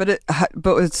 But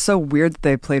it's so weird that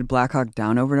they played Black Hawk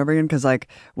Down over and over again. Because like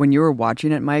when you were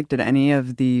watching it, Mike, did any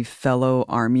of the fellow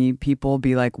army people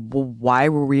be like, "Well, why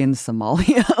were we in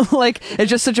Somalia?" Like it's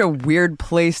just such a weird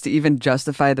place to even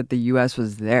justify that the U.S.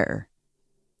 was there.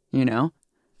 You know?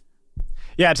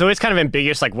 Yeah, it's always kind of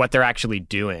ambiguous, like what they're actually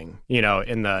doing.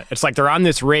 It's like they're on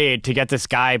this raid to get this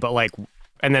guy, but like.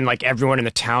 And then like everyone in the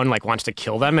town like wants to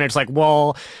kill them. And it's like,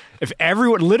 well, if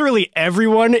literally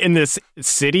everyone in this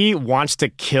city wants to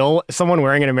kill someone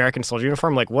wearing an American soldier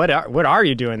uniform, like what are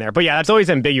you doing there? But yeah, that's always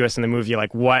ambiguous in the movie,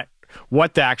 like what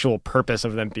the actual purpose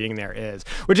of them being there is,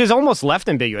 which is almost left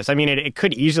ambiguous. I mean, it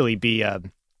could easily be a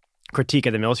critique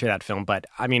of the military of that film, but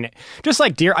I mean, just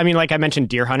like like I mentioned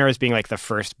Deer Hunter as being like the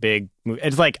first big movie.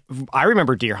 It's like I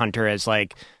remember Deer Hunter as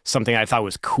like something I thought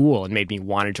was cool and made me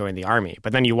want to join the army,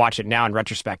 but then you watch it now in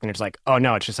retrospect and it's like, oh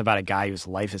no, it's just about a guy whose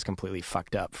life is completely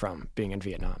fucked up from being in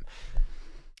Vietnam.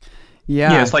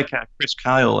 Yeah, it's like Chris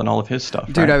Kyle and all of his stuff,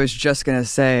 dude, right? I was just gonna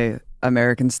say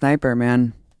American Sniper,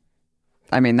 man.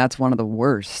 I mean, that's one of the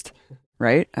worst.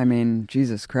 Right? I mean,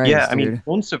 Jesus Christ. Yeah, I dude. mean,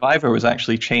 Lone Survivor was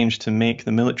actually changed to make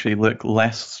the military look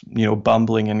less,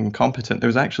 bumbling and incompetent. There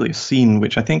was actually a scene,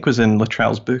 which I think was in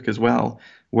Luttrell's book as well,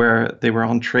 where they were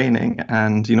on training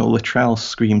and, Luttrell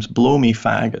screams, "Blow me,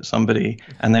 fag," at somebody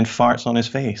and then farts on his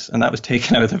face. And that was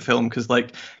taken out of the film because,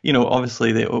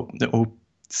 obviously the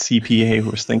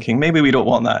CPA was thinking, maybe we don't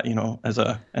want that, as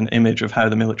an image of how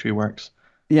the military works.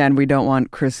 Yeah, and we don't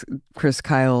want Chris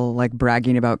Kyle like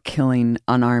bragging about killing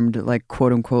unarmed like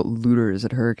quote unquote looters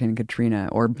at Hurricane Katrina,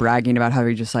 or bragging about how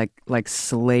he just like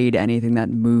slayed anything that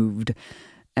moved,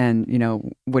 and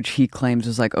which he claims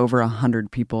was like over 100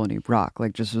 people in Iraq,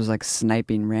 like just was like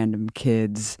sniping random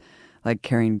kids, like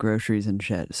carrying groceries and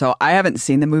shit. So I haven't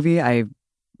seen the movie. I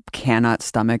cannot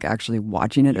stomach actually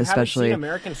watching it, especially haven't seen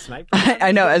American Sniper.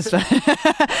 I know,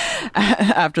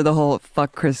 after the whole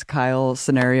fuck Chris Kyle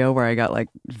scenario where I got like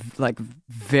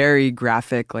very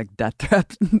graphic like death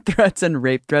threats and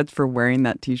rape threats for wearing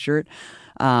that t-shirt.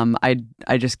 I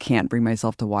just can't bring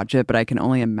myself to watch it, but I can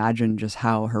only imagine just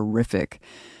how horrific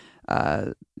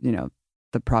the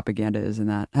propaganda is in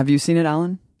that. Have you seen it,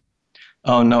 Alan?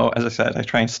 Oh no, as I said, I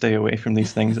try and stay away from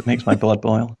these things. It makes my blood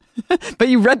boil. But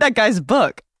you read that guy's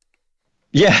book.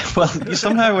 Yeah, well,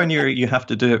 somehow when you have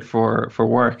to do it for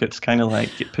work, it's kind of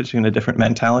like it puts you in a different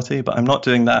mentality. But I'm not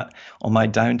doing that on my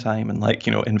downtime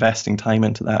and investing time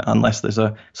into that unless there's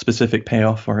a specific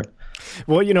payoff for it.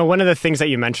 Well, one of the things that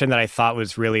you mentioned that I thought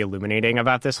was really illuminating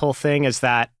about this whole thing is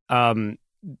that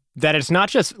that it's not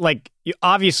just like,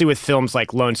 obviously with films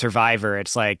like Lone Survivor,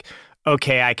 it's like,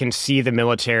 okay, I can see the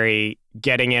military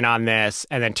getting in on this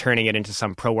and then turning it into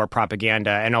some pro-war propaganda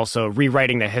and also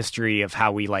rewriting the history of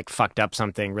how we like fucked up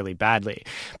something really badly.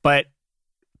 But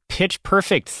Pitch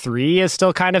Perfect 3 is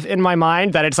still kind of in my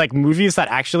mind, that it's like movies that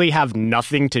actually have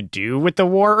nothing to do with the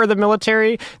war or the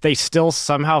military. They still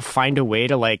somehow find a way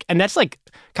to like, and that's like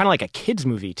kind of like a kid's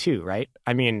movie too, right?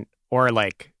 I mean, or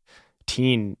like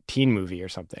teen movie or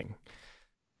something.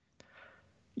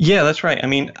 Yeah, that's right. I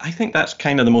mean, I think that's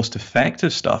kind of the most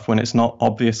effective stuff when it's not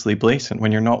obviously blatant,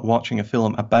 when you're not watching a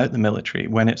film about the military,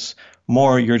 when it's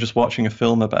more you're just watching a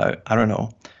film about, I don't know,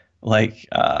 like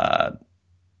I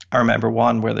remember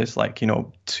one where there's like,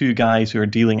 two guys who are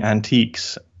dealing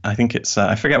antiques. I think it's,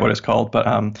 I forget what it's called,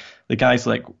 but the guys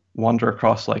like wander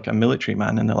across like a military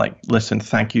man and they're like, listen,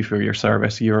 thank you for your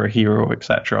service. You're a hero,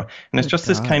 etc. And it's just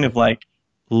this kind of like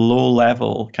low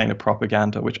level kind of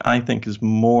propaganda, which I think is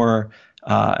more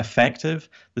effective.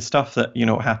 The stuff that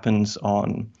happens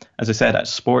on, as I said, at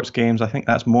sports games, I think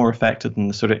that's more effective than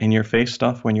the sort of in-your-face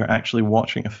stuff when you're actually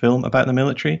watching a film about the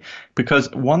military. Because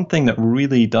one thing that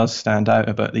really does stand out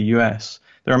about the US,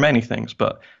 there are many things,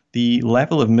 but the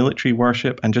level of military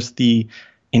worship and just the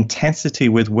intensity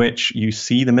with which you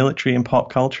see the military in pop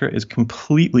culture is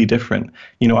completely different.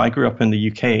 I grew up in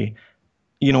the UK.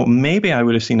 Maybe I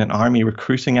would have seen an army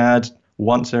recruiting ad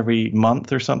once every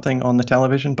month or something on the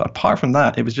television, but apart from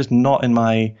that, it was just not in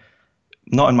my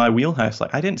wheelhouse.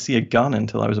 Like I didn't see a gun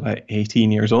until I was about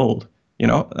 18 years old,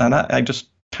 and I just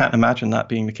can't imagine that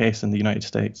being the case in the United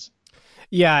States.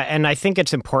 Yeah, and I think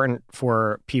it's important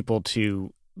for people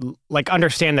to like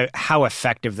understand how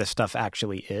effective this stuff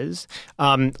actually is.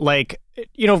 One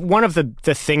of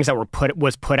the things that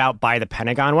was put out by the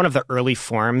Pentagon, one of the early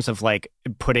forms of like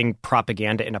putting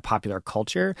propaganda into popular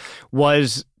culture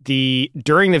was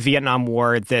during the Vietnam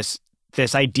War, this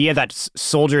this idea that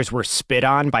soldiers were spit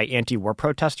on by anti-war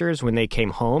protesters when they came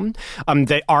home.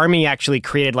 The army actually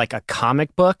created like a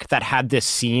comic book that had this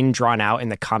scene drawn out in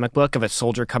the comic book of a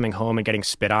soldier coming home and getting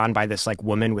spit on by this like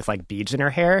woman with like beads in her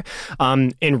hair.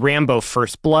 In Rambo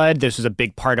First Blood, this was a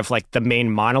big part of like the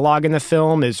main monologue in the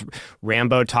film is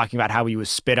Rambo talking about how he was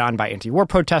spit on by anti-war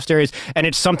protesters. And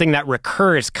it's something that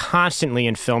recurs constantly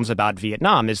in films about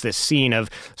Vietnam, is this scene of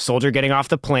soldier getting off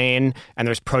the plane and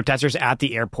there's protesters at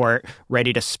the airport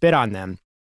ready to spit on them.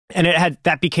 And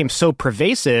that became so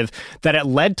pervasive that it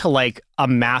led to like a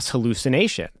mass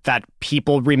hallucination, that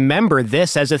people remember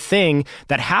this as a thing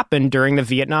that happened during the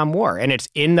Vietnam War. And it's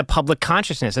in the public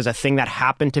consciousness as a thing that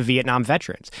happened to Vietnam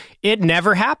veterans. It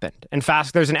never happened. In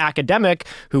fact, there's an academic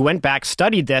who went back,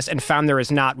 studied this, and found there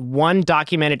is not one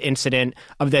documented incident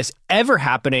of this ever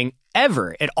happening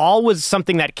ever. It all was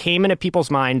something that came into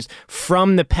people's minds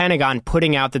from the Pentagon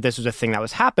putting out that this was a thing that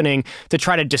was happening to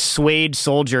try to dissuade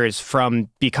soldiers from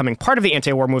becoming part of the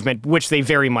anti-war movement, which they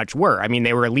very much were. I mean,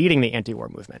 they were leading the anti-war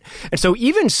movement. And so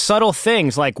even subtle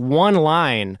things like one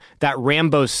line that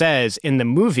Rambo says in the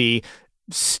movie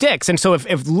sticks. And so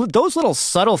if those little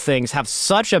subtle things have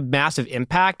such a massive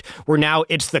impact, where now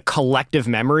it's the collective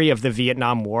memory of the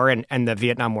Vietnam War and the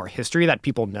Vietnam War history that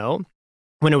people know,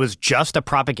 when it was just a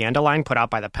propaganda line put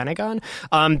out by the Pentagon,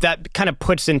 that kind of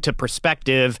puts into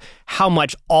perspective how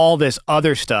much all this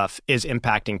other stuff is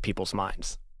impacting people's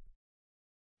minds.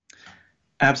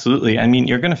 Absolutely. I mean,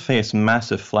 you're going to face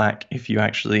massive flack if you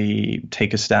actually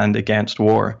take a stand against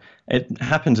war. It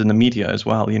happens in the media as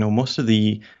well. You know, most of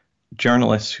the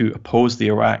journalists who opposed the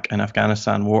Iraq and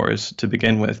Afghanistan wars to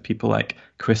begin with, people like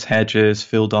Chris Hedges,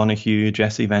 Phil Donahue,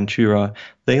 Jesse Ventura,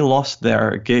 they lost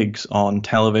their gigs on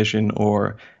television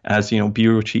or as, you know,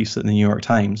 bureau chiefs at the New York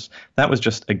Times. That was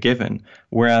just a given.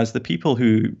 Whereas the people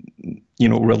who, you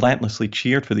know, relentlessly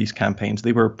cheered for these campaigns,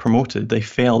 they were promoted, they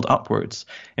failed upwards.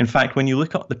 In fact, when you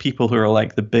look at the people who are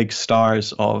like the big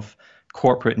stars of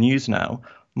corporate news now,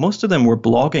 most of them were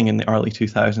blogging in the early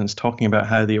 2000s talking about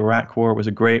how the Iraq war was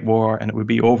a great war and it would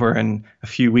be over in a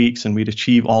few weeks and we'd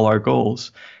achieve all our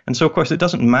goals. And so, of course, it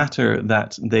doesn't matter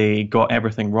that they got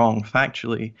everything wrong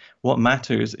factually. What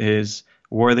matters is,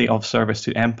 were they of service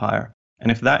to empire?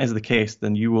 And if that is the case,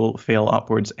 then you will fail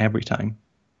upwards every time.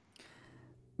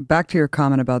 Back to your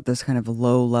comment about this kind of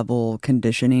low-level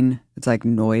conditioning. It's like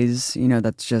noise, you know,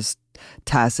 that's just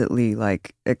tacitly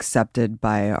like accepted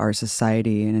by our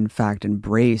society and in fact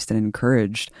embraced and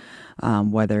encouraged,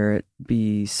 whether it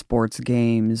be sports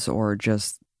games or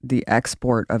just the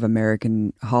export of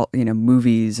American, you know,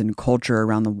 movies and culture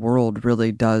around the world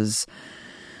really does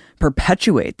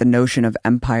perpetuate the notion of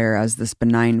empire as this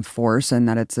benign force, and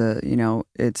that it's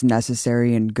it's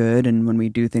necessary and good, and when we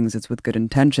do things it's with good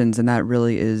intentions. And that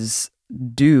really is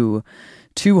due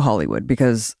to Hollywood,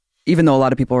 because even though a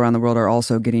lot of people around the world are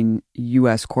also getting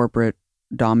U.S. corporate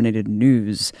dominated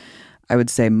news, I would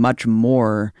say much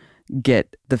more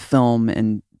get the film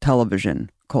and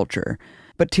television culture.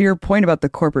 But to your point about the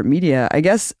corporate media, I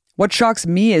guess what shocks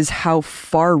me is how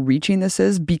far-reaching this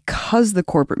is, because the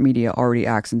corporate media already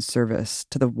acts in service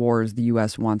to the wars the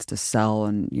U.S. wants to sell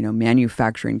and, you know,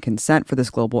 manufacturing consent for this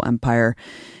global empire.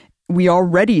 We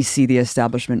already see the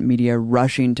establishment media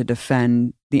rushing to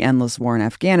defend the endless war in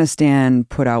Afghanistan,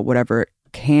 put out whatever it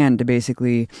can to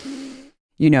basically,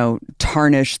 you know,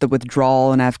 tarnish the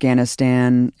withdrawal in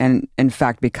Afghanistan. And in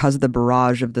fact, because of the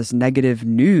barrage of this negative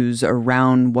news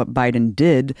around what Biden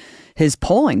did, his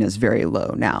polling is very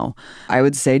low now. I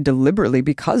would say deliberately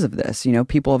because of this. You know,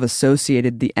 people have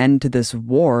associated the end to this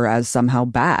war as somehow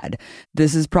bad.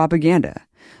 This is propaganda.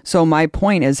 So my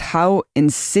point is how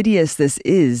insidious this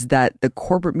is, that the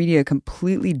corporate media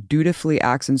completely dutifully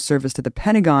acts in service to the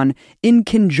Pentagon in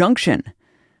conjunction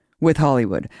with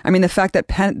Hollywood. I mean, the fact that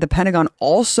the Pentagon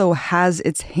also has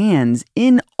its hands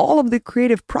in all of the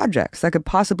creative projects that could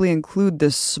possibly include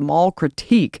this small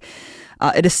critique,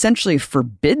 it essentially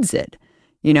forbids it.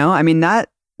 You know, I mean,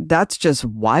 that's just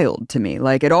wild to me.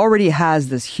 Like, it already has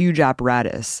this huge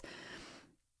apparatus.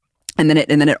 And then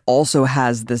it also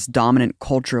has this dominant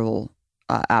cultural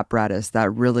apparatus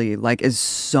that really like is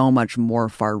so much more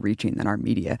far-reaching than our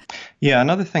media. Yeah,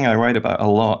 another thing I write about a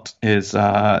lot is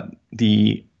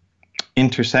the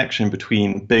intersection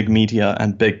between big media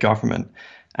and big government.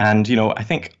 And, you know, I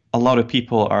think a lot of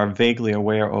people are vaguely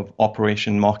aware of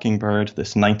Operation Mockingbird,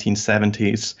 this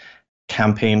 1970s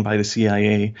campaign by the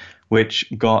CIA, which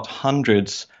got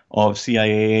hundreds of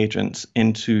CIA agents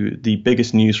into the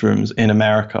biggest newsrooms in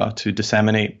America to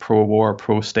disseminate pro-war,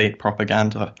 pro-state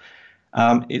propaganda.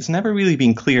 It's never really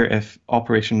been clear if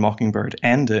Operation Mockingbird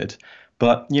ended,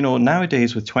 But,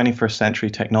 nowadays with 21st century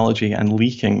technology and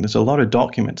leaking, there's a lot of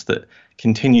documents that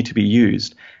continue to be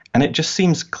used. And it just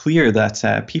seems clear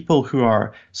that people who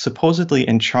are supposedly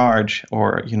in charge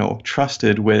or,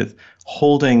 trusted with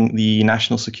holding the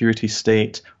national security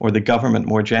state or the government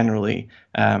more generally,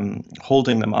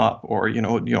 holding them up or,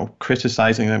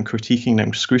 criticizing them, critiquing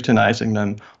them, scrutinizing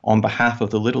them on behalf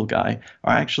of the little guy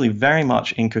are actually very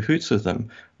much in cahoots with them.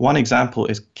 One example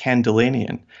is Ken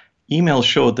Dilanian. Emails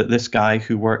showed that this guy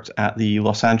who worked at the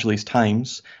Los Angeles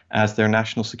Times as their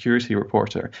national security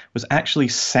reporter was actually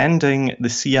sending the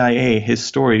CIA his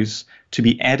stories to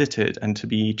be edited and to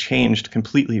be changed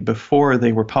completely before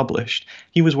they were published.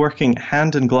 He was working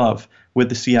hand in glove with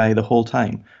the CIA the whole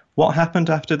time. What happened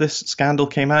after this scandal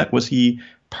came out? Was he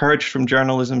purged from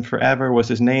journalism forever? Was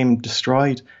his name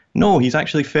destroyed? No, he's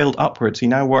actually failed upwards. He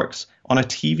now works on a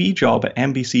TV job at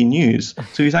NBC News.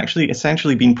 So he's actually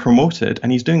essentially been promoted, and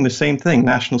he's doing the same thing,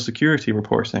 national security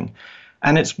reporting.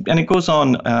 And it goes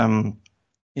on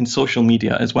in social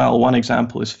media as well. One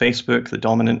example is Facebook, the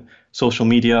dominant social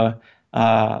media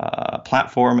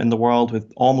platform in the world with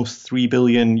almost 3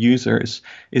 billion users,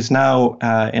 is now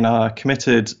in a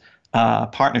committed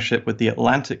partnership with the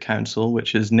Atlantic Council,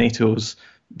 which is NATO's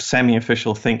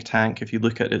semi-official think tank. If you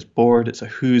look at its board, it's a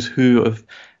who's who of,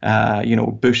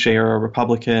 Bush-era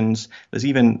Republicans. There's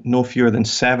even no fewer than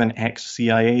 7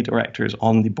 ex-CIA directors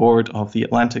on the board of the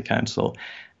Atlantic Council.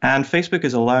 And Facebook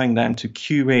is allowing them to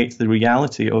curate the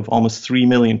reality of almost 3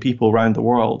 million people around the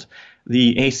world.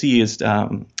 The AC is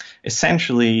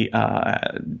essentially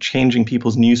changing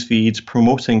people's news feeds,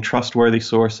 promoting trustworthy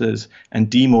sources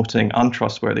and demoting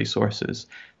untrustworthy sources.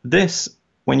 This,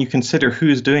 when you consider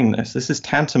who's doing this, this is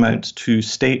tantamount to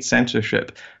state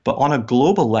censorship. But on a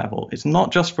global level, it's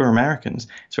not just for Americans.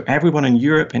 It's for everyone in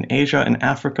Europe, in Asia, in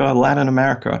Africa, Latin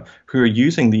America, who are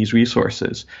using these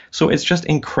resources. So it's just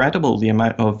incredible the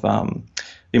amount of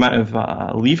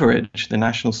leverage the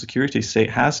national security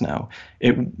state has now.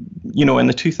 In the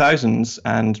 2000s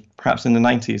and perhaps in the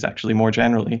 90s, actually more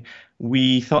generally,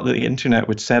 we thought that the internet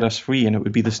would set us free and it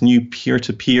would be this new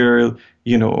peer-to-peer,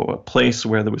 place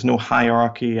where there was no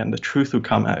hierarchy and the truth would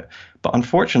come out. But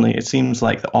unfortunately, it seems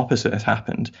like the opposite has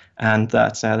happened, and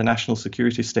that the national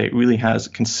security state really has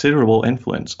considerable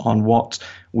influence on what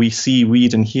we see,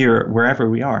 read, and hear wherever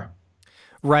we are.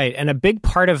 Right. And a big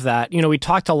part of that, we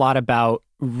talked a lot about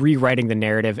rewriting the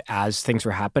narrative as things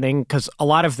were happening, because a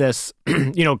lot of this,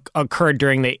 occurred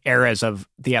during the eras of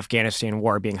the Afghanistan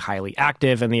war being highly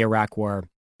active and the Iraq war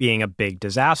being a big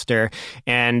disaster.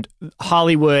 And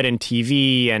Hollywood and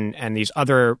TV and these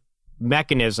other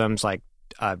mechanisms like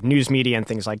news media and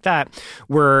things like that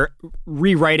were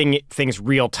rewriting things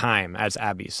real time, as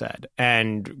Abby said,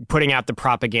 and putting out the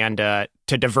propaganda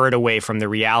to divert away from the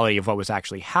reality of what was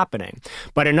actually happening.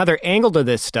 But another angle to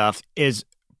this stuff is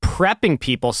prepping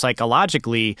people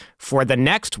psychologically for the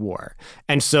next war.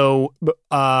 And so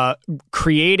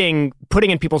putting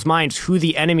in people's minds who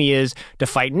the enemy is to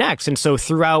fight next. And so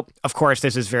throughout, of course,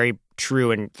 this is very true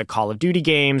in the Call of Duty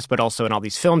games, but also in all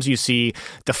these films you see,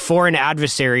 the foreign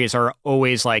adversaries are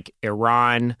always like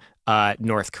Iran,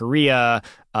 North Korea,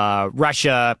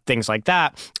 Russia, things like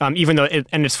that. Even though,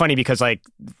 and it's funny because like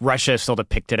Russia is still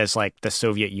depicted as like the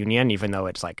Soviet Union, even though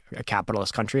it's like a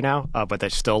capitalist country now, but they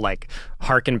still like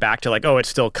harken back to like, oh, it's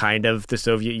still kind of the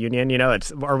Soviet Union,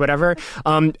 it's or whatever.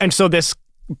 And so this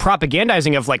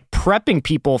propagandizing of like prepping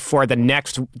people for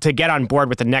to get on board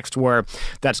with the next war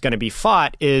that's going to be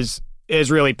fought is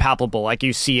really palpable. Like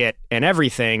you see it in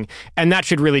everything. And that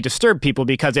should really disturb people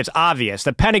because it's obvious.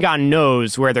 The Pentagon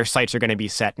knows where their sights are going to be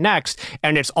set next.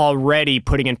 And it's already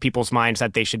putting in people's minds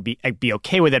that they should be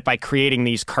okay with it by creating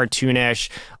these cartoonish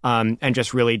and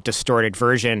just really distorted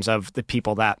versions of the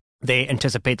people that they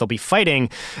anticipate they'll be fighting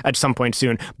at some point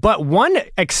soon. But one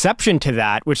exception to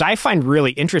that, which I find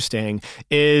really interesting,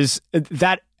 is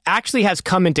that actually has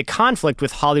come into conflict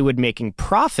with Hollywood making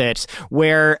profits,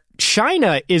 where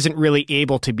China isn't really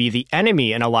able to be the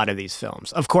enemy in a lot of these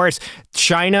films. Of course,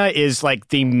 China is like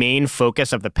the main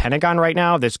focus of the Pentagon right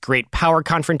now. This great power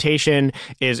confrontation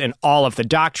is in all of the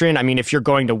doctrine. I mean, if you're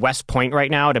going to West Point right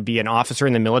now to be an officer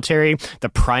in the military, the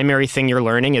primary thing you're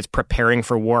learning is preparing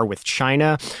for war with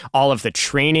China. All of the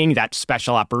training that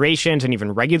special operations and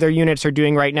even regular units are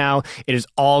doing right now, it is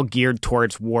all geared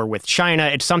towards war with China.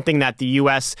 It's something that the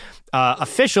U.S.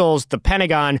 Officials, the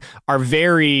Pentagon, are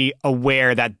very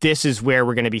aware that this is where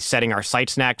we're going to be setting our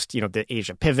sights next, the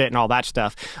Asia pivot and all that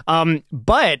stuff.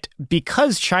 But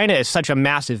because China is such a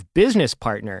massive business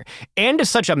partner and is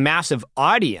such a massive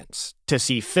audience to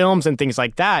see films and things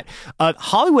like that,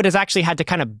 Hollywood has actually had to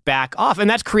kind of back off. And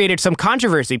that's created some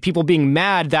controversy, people being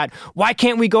mad that why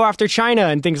can't we go after China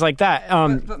and things like that.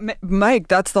 But Mike,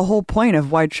 that's the whole point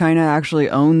of why China actually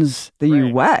owns the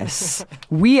U.S.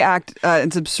 We act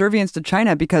in subservience to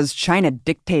China because China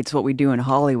dictates what we do in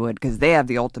Hollywood because they have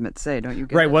the ultimate say. Don't you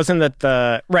get Right. that? Wasn't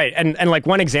that right. And like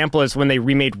one example is when they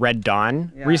remade Red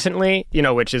Dawn recently,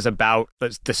 which is about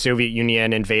the Soviet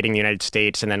Union invading the United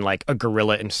States and then like a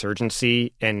guerrilla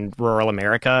insurgency in rural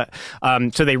America.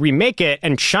 So they remake it,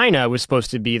 and China was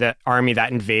supposed to be the army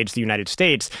that invades the United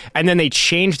States. And then they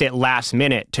changed it last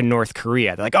minute to North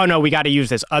Korea. They're like, oh no, we got to use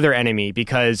this other enemy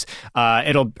because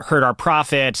it'll hurt our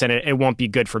profits and it won't be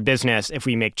good for business if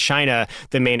we make China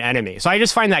the main enemy. So I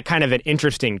just find that kind of an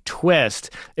interesting twist,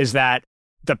 is that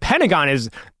the Pentagon is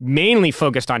mainly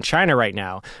focused on China right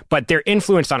now, but their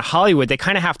influence on Hollywood, they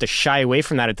kind of have to shy away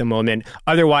from that at the moment.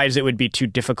 Otherwise, it would be too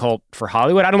difficult for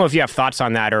Hollywood. I don't know if you have thoughts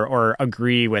on that or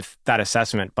agree with that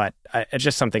assessment, but it's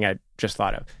just something I just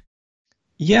thought of.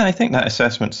 Yeah, I think that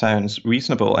assessment sounds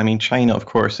reasonable. I mean, China, of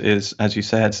course, is, as you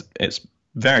said, it's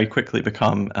very quickly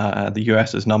become the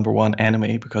US's number one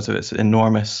enemy because of its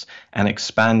enormous and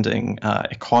expanding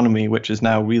economy, which is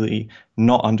now really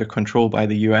not under control by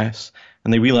the US.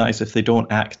 And they realize if they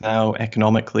don't act now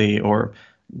economically or,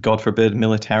 God forbid,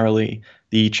 militarily,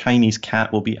 the Chinese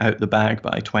cat will be out the bag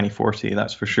by 2040,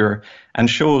 that's for sure. And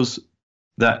shows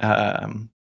that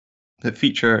that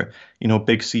feature,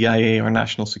 big CIA or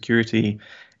national security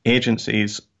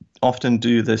agencies often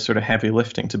do this sort of heavy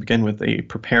lifting to begin with. They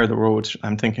prepare the roads.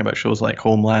 I'm thinking about shows like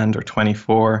Homeland or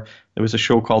 24. There was a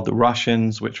show called The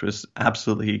Russians, which was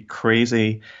absolutely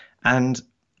crazy. And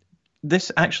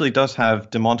this actually does have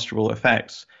demonstrable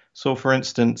effects. So, for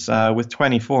instance, with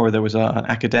 24, there was an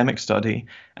academic study,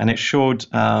 and it showed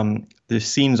the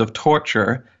scenes of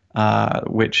torture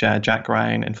which Jack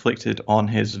Ryan inflicted on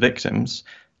his victims.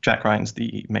 Jack Ryan's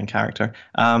the main character.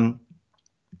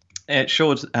 It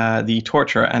showed the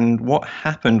torture, and what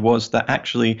happened was that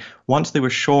actually once they were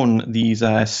shown these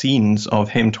scenes of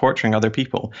him torturing other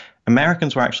people,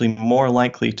 Americans were actually more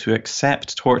likely to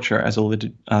accept torture as a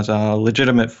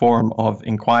legitimate form of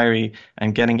inquiry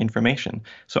and getting information.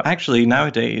 So actually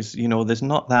nowadays, there's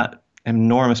not that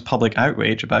enormous public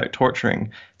outrage about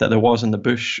torturing that there was in the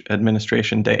Bush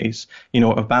administration days.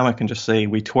 Obama can just say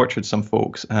we tortured some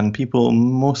folks, and people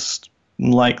most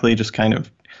likely just kind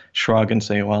of shrug and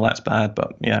say, well, that's bad,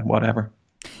 but yeah, whatever.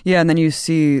 Yeah, and then you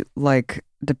see like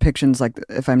depictions like,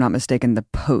 if I'm not mistaken, The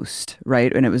Post,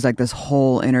 right? And it was like this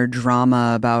whole inner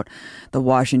drama about the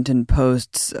Washington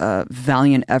Post's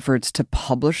valiant efforts to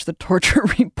publish the torture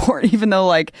report, even though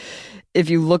like if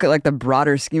you look at like the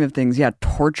broader scheme of things,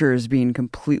 torture is being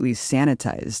completely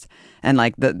sanitized. And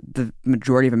like the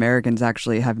majority of Americans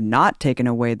actually have not taken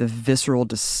away the visceral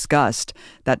disgust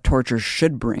that torture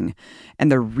should bring.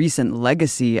 And the recent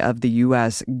legacy of the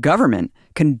U.S. government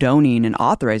condoning and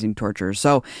authorizing torture.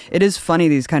 So it is funny,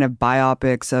 these kind of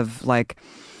biopics of like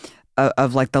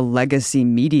the legacy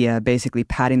media basically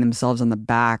patting themselves on the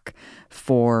back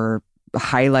for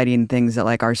highlighting things that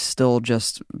like are still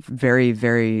just very,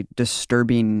 very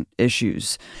disturbing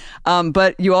issues.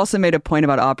 But you also made a point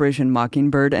about Operation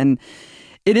Mockingbird, and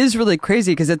it is really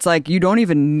crazy because it's like you don't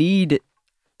even need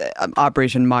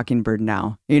Operation Mockingbird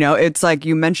now. It's like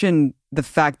you mentioned the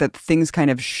fact that things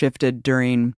kind of shifted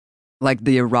during like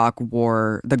the Iraq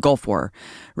War, the Gulf War,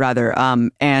 rather.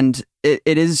 And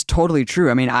it is totally true.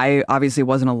 I mean, I obviously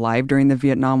wasn't alive during the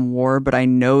Vietnam War, but I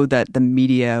know that the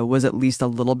media was at least a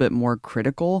little bit more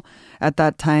critical at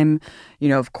that time.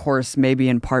 Of course, maybe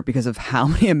in part because of how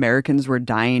many Americans were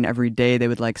dying every day. They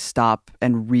would like stop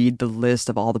and read the list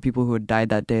of all the people who had died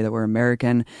that day that were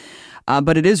American.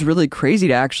 But it is really crazy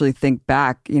to actually think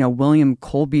back. William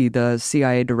Colby, the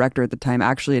CIA director at the time,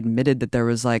 actually admitted that there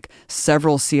was like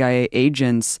several CIA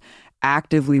agents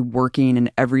actively working in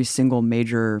every single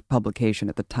major publication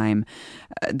at the time.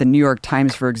 The New York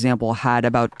Times, for example, had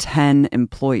about 10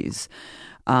 employees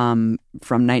from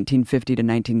 1950 to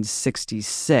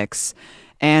 1966.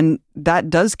 And that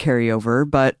does carry over.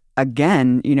 But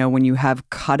again, when you have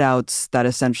cutouts that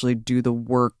essentially do the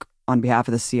work on behalf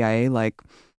of the CIA, like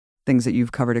things that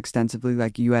you've covered extensively,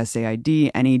 like USAID,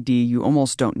 NED, you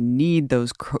almost don't need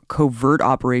those covert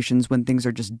operations when things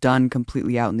are just done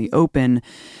completely out in the open.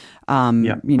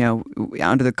 Under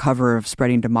the cover of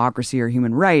spreading democracy or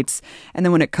human rights. And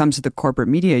then when it comes to the corporate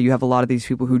media, you have a lot of these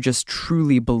people who just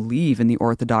truly believe in the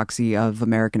orthodoxy of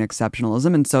American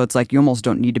exceptionalism. And so it's like you almost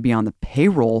don't need to be on the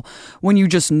payroll when you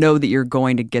just know that you're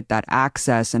going to get that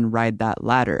access and ride that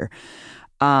ladder.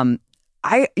 One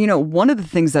of the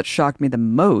things that shocked me the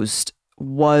most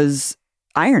was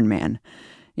Iron Man.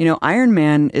 Iron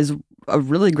Man is a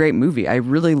really great movie. I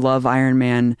really love Iron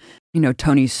Man.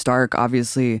 Tony Stark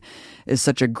obviously is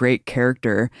such a great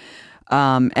character.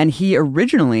 And he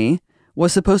originally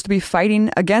was supposed to be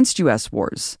fighting against U.S.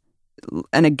 wars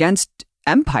and against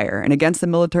empire and against the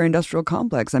military-industrial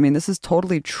complex. I mean, this is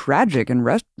totally tragic in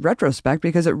retrospect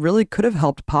because it really could have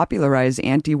helped popularize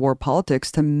anti-war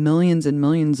politics to millions and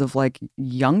millions of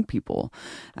young people,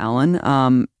 Alan.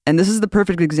 And this is the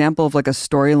perfect example of a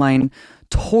storyline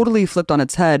totally flipped on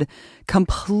its head,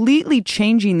 completely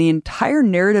changing the entire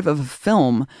narrative of a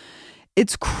film.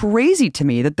 It's crazy to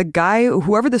me that the guy,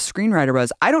 whoever the screenwriter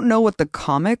was, I don't know what the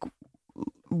comic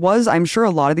was. I'm sure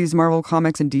a lot of these Marvel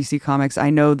comics and DC comics, I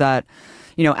know that,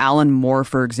 Alan Moore,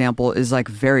 for example, is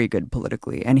very good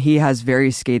politically, and he has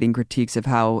very scathing critiques of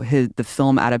how the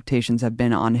film adaptations have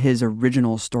been on his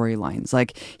original storylines.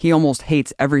 He almost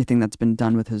hates everything that's been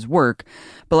done with his work.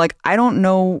 But I don't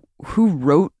know who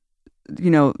wrote,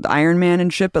 the Iron Man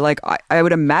and shit, but I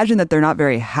would imagine that they're not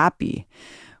very happy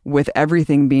with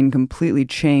everything being completely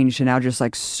changed and now just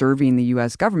serving the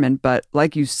US government. But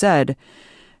like you said,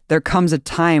 there comes a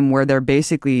time where they're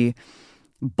basically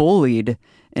bullied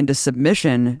into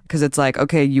submission because it's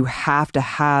okay, you have to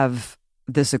have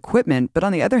this equipment. But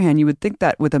on the other hand, you would think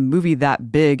that with a movie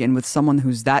that big and with someone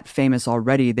who's that famous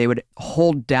already, they would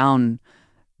hold down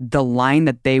the line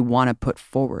that they want to put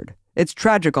forward. It's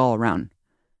tragic all around.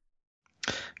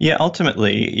 Yeah,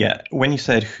 ultimately, yeah. When you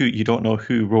said you don't know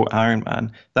who wrote Iron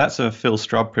Man, that's a Phil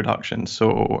Straub production.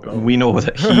 So we know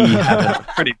that he had a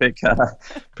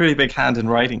pretty big hand in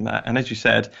writing that. And as you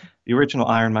said, the original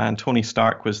Iron Man, Tony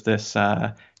Stark, was this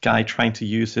guy trying to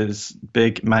use his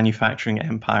big manufacturing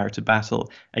empire to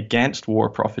battle against war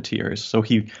profiteers. So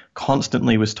he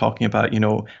constantly was talking about,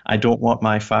 I don't want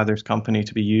my father's company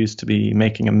to be used to be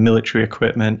making a military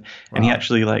equipment. Wow. And he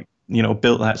actually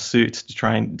built that suit to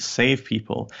try and save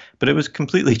people. But it was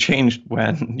completely changed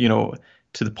when,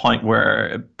 to the point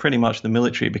where pretty much the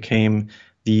military became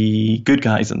the good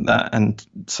guys in that. And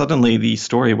suddenly the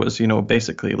story was,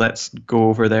 basically, let's go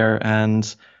over there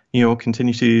and,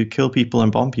 continue to kill people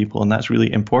and bomb people. And that's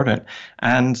really important.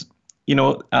 And,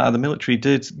 the military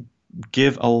did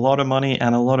give a lot of money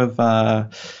and a lot of,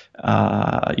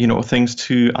 things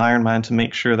to Iron Man to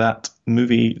make sure that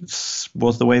movie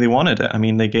was the way they wanted it. I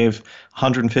mean, they gave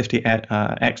 150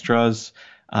 extras.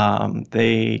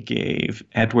 They gave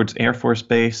Edwards Air Force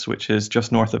Base, which is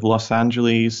just north of Los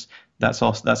Angeles. That's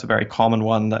a very common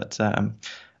one that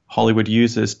Hollywood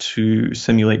uses to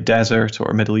simulate desert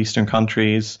or Middle Eastern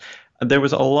countries. There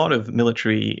was a lot of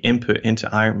military input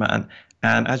into Iron Man.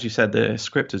 And as you said, the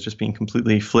script has just been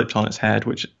completely flipped on its head,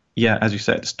 which, yeah, as you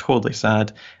said, it's totally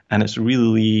sad. And it's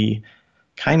really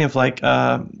kind of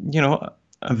a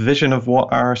vision of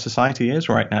what our society is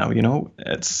right now.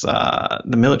 It's the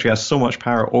military has so much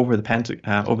power over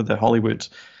the Hollywood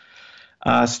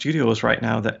studios right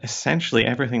now that essentially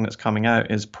everything that's coming out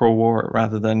is pro-war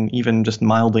rather than even just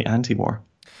mildly anti-war.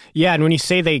 Yeah, and when you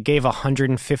say they gave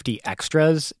 150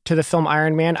 extras to the film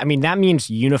Iron Man, I mean, that means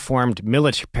uniformed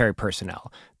military personnel,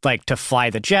 to fly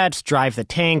the jets, drive the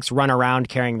tanks, run around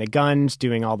carrying the guns,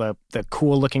 doing all the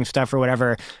cool-looking stuff or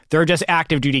whatever. They're just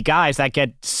active-duty guys that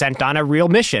get sent on a real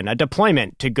mission, a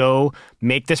deployment, to go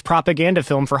make this propaganda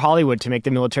film for Hollywood to make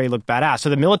the military look badass. So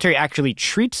the military actually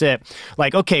treats it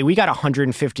okay, we got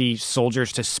 150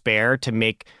 soldiers to spare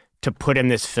to put in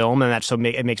this film, and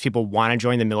it makes people want to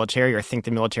join the military or think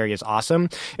the military is awesome.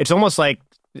 It's almost like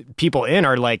people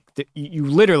are you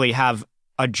literally have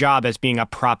a job as being a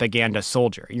propaganda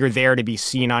soldier. You're there to be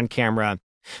seen on camera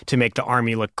to make the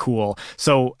army look cool.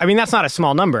 So, I mean, that's not a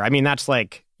small number. I mean, that's a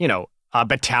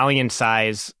battalion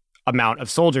size amount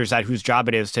of soldiers whose job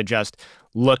it is to just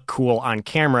look cool on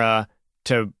camera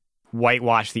to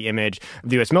whitewash the image of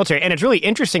the U.S. military. And it's really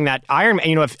interesting that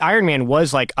if Iron Man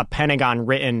was a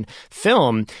Pentagon-written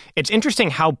film, it's interesting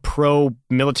how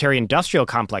pro-military industrial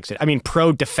complex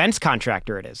pro-defense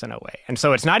contractor it is in a way. And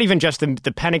so it's not even just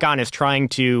the Pentagon is trying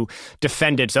to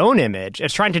defend its own image.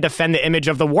 It's trying to defend the image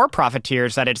of the war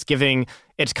profiteers that it's giving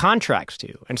its contracts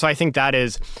to. And so I think that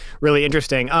is really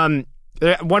interesting.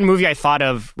 One movie I thought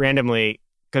of randomly,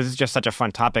 because it's just such a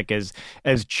fun topic, is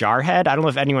Jarhead. I don't know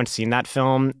if anyone's seen that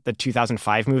film, the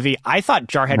 2005 movie. I thought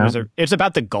Jarhead it's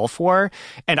about the Gulf War,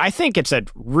 and I think it's a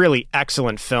really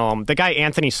excellent film. The guy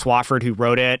Anthony Swafford, who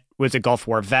wrote it, was a Gulf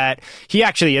War vet. He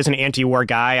actually is an anti-war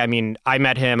guy. I mean, I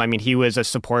met him. I mean, he was a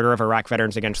supporter of Iraq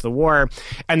Veterans Against the War.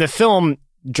 And the film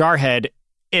Jarhead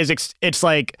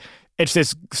it's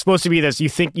this supposed to be this,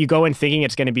 you go in thinking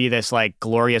it's going to be this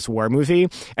glorious war movie,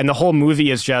 and the whole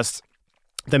movie is just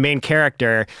the main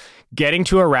character getting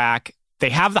to Iraq, they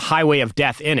have the highway of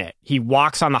death in it. He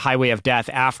walks on the highway of death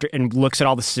after and looks at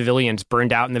all the civilians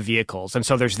burned out in the vehicles. And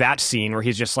so there's that scene where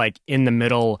he's just like in the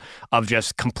middle of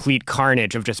just complete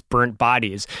carnage of just burnt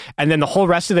bodies. And then the whole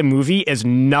rest of the movie is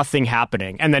nothing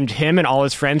happening. And then him and all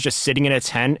his friends just sitting in a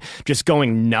tent, just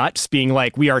going nuts, being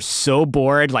like, we are so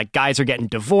bored. Like, guys are getting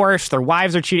divorced. Their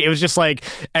wives are cheating. It was just like,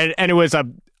 and it was a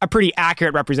pretty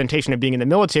accurate representation of being in the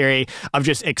military, of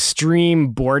just extreme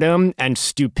boredom and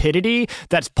stupidity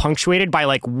that's punctuated by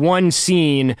like one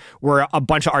scene where a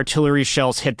bunch of artillery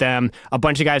shells hit them, a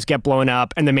bunch of guys get blown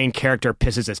up, and the main character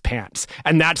pisses his pants.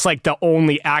 And that's like the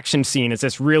only action scene, is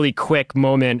this really quick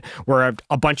moment where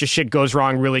a bunch of shit goes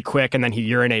wrong really quick and then he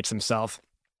urinates himself.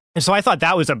 And so I thought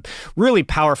that was a really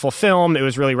powerful film. It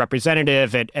was really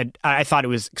representative. I thought it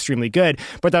was extremely good.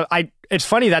 But it's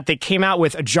funny that they came out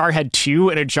with a Jarhead 2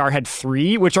 and a Jarhead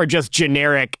 3, which are just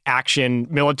generic action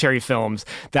military films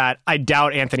that I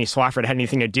doubt Anthony Swofford had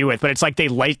anything to do with. But it's like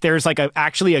there's like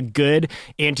actually a good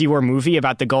anti-war movie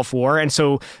about the Gulf War. And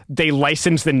so they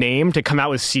licensed the name to come out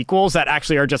with sequels that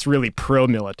actually are just really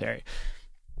pro-military.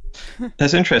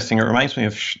 That's interesting. It reminds me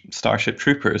of Starship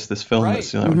Troopers, this film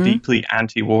that's deeply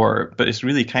anti-war, but it's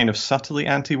really kind of subtly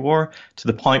anti-war, to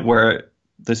the point where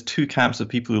there's two camps of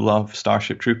people who love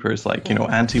Starship Troopers, like,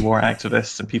 anti-war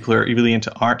activists and people who are really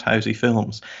into art housey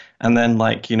films. And then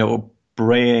like,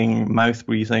 braying,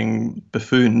 mouth-breathing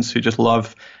buffoons who just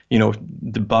love,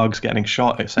 the bugs getting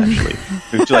shot, essentially,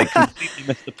 who like completely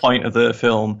miss the point of the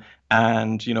film.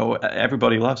 And,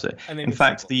 everybody loves it. In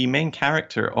fact, the main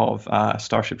character of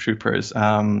Starship Troopers,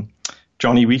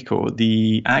 Johnny Rico,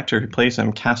 the actor who plays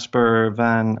him, Casper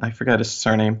I forget his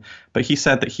surname, but he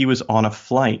said that he was on a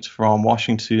flight from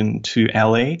Washington to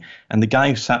LA, and the guy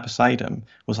who sat beside him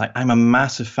was like, I'm a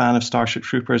massive fan of Starship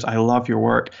Troopers. I love your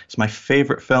work. It's my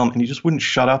favorite film. And he just wouldn't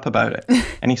shut up about it.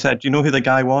 And he said, do you know who the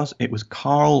guy was? It was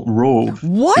Karl Rove.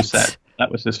 What? Who said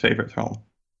that was his favorite film.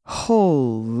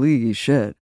 Holy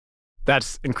shit.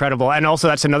 That's incredible. And also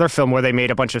that's another film where they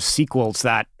made a bunch of sequels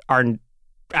that are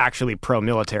actually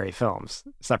pro-military films,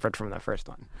 separate from the first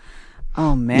one.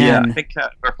 Oh, man. Yeah, I think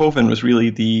Verhoeven was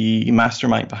really the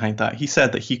mastermind behind that. He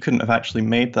said that he couldn't have actually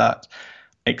made that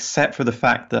except for the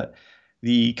fact that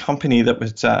the company that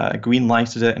was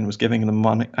green-lighted it and was giving them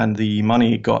money, and the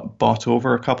money got bought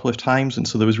over a couple of times, and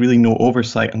so there was really no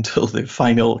oversight until the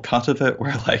final cut of it,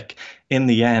 where like in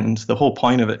the end, the whole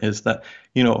point of it is that,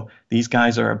 these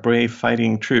guys are brave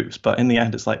fighting troops, but in the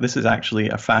end it's like, this is actually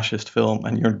a fascist film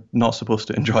and you're not supposed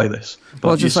to enjoy this. But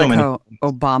well, just like how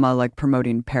Obama like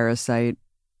promoting Parasite,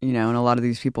 and a lot of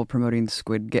these people promoting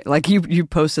Squid Game. Like you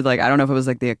posted, like, I don't know if it was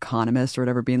like The Economist or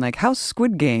whatever, being like, how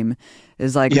Squid Game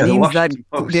is like, means that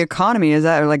the economy is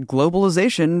that, or like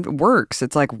globalization works.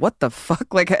 It's like, what the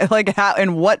fuck? Like how,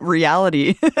 in what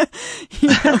reality?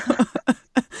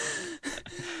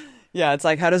 Yeah, it's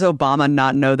like, how does Obama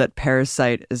not know that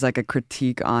Parasite is like a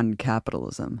critique on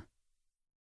capitalism?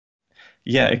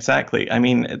 Yeah, exactly. I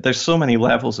mean, there's so many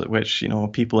levels at which,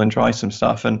 people enjoy some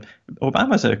stuff. And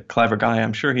Obama's a clever guy.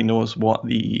 I'm sure he knows what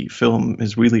the film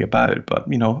is really about. But,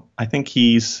 I think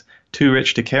he's too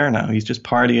rich to care now. He's just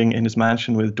partying in his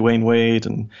mansion with Dwayne Wade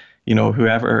and,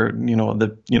 whoever,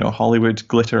 the Hollywood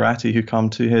glitterati who come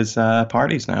to his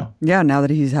parties now. Yeah, now that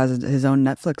he has his own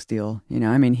Netflix deal,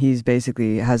 he's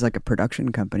basically has like a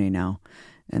production company now.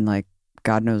 And like,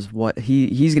 God knows what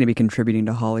he's going to be contributing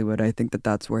to Hollywood. I think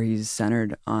that's where he's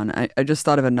centered on. I just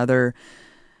thought of another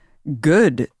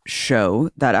good show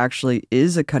that actually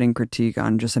is a cutting critique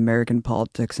on just American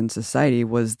politics and society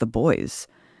was The Boys.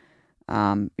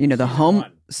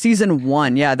 Season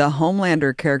 1. Yeah, the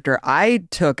Homelander character I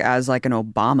took as like an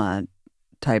Obama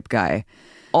type guy.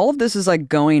 All of this is like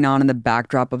going on in the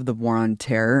backdrop of the war on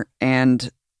terror. And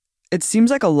it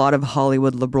seems like a lot of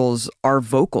Hollywood liberals are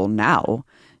vocal now,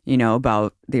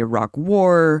 about the Iraq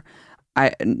War.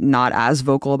 Not as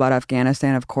vocal about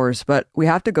Afghanistan, of course, but we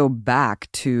have to go back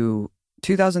to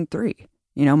 2003.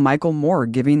 Michael Moore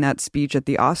giving that speech at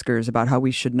the Oscars about how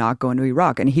we should not go into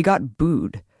Iraq. And he got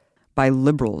booed by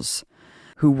liberals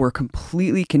who were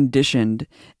completely conditioned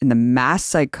in the mass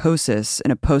psychosis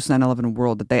in a post 9/11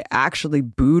 world that they actually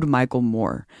booed Michael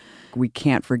Moore. We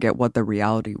can't forget what the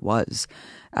reality was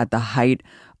at the height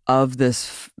of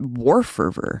this war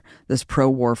fervor, this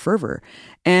pro-war fervor.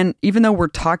 And even though we're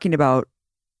talking about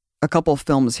a couple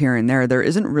films here and there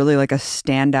isn't really like a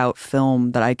standout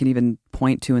film that I can even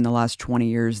point to in the last 20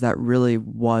 years that really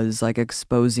was like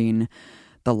exposing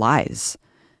the lies.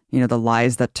 The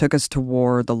lies that took us to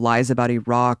war, the lies about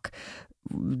Iraq,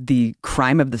 the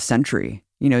crime of the century.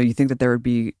 You think that there would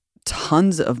be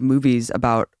tons of movies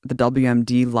about the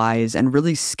WMD lies and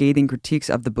really scathing critiques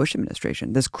of the Bush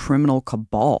administration, this criminal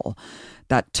cabal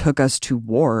that took us to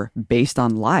war based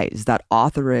on lies, that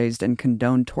authorized and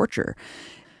condoned torture.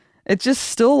 It's just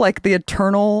still like the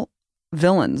eternal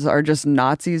villains are just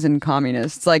Nazis and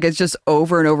communists. Like, it's just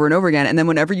over and over and over again. And then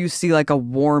whenever you see like a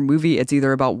war movie, it's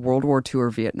either about World War II or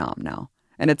Vietnam now.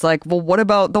 And it's like, well, what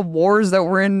about the wars that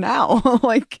we're in now?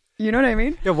 Like, you know what I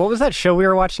mean? Yeah, what was that show we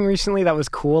were watching recently that was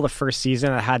cool? The first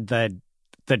season that had the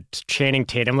Channing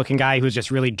Tatum looking guy who was just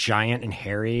really giant and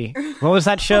hairy. What was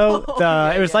that show?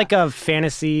 It was like a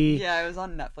fantasy. Yeah, it was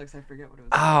on Netflix. I forget what it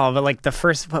was. Oh, but like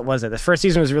what was it? The first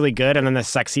season was really good, and then the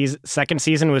second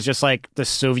season was just like the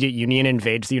Soviet Union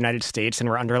invades the United States and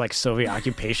we're under like Soviet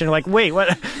occupation. Like, wait, what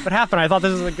happened? I thought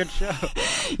this was a good show.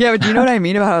 Yeah, but do you know what I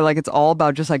mean about how like it's all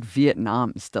about just like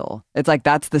Vietnam still? It's like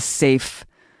that's the safe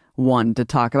one to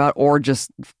talk about, or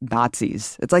just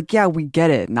Nazis. It's like, yeah, we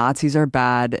get it. Nazis are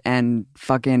bad, and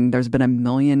fucking there's been a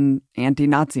million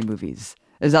anti-Nazi movies.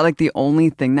 Is that like the only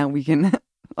thing that we can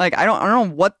like, I don't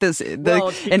know what this is.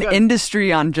 An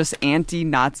industry on just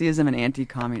anti-Nazism and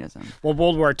anti-communism. Well,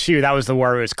 World War II, that was the war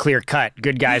where it was clear cut,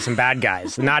 good guys and bad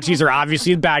guys. The Nazis are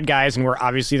obviously the bad guys and we're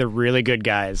obviously the really good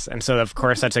guys. And so, of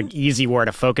course, that's an easy war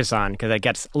to focus on because it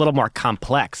gets a little more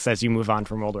complex as you move on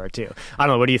from World War II. I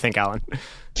don't know. What do you think, Alan?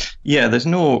 Yeah, there's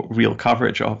no real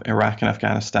coverage of Iraq and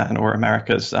Afghanistan or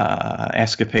America's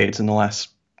escapades in the last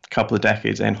couple of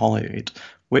decades in Hollywood,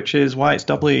 which is why it's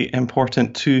doubly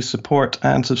important to support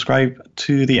and subscribe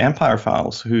to the Empire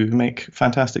Files, who make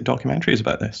fantastic documentaries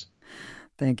about this.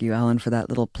 Thank you, Alan, for that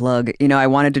little plug. You know, I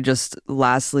wanted to just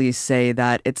lastly say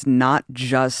that it's not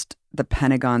just the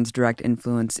Pentagon's direct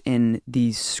influence in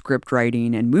the script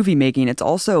writing and movie making. It's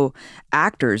also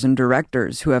actors and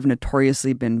directors who have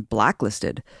notoriously been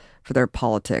blacklisted for their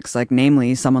politics, like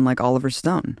namely someone like Oliver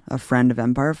Stone, a friend of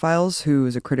Empire Files, who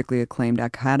is a critically acclaimed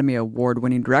Academy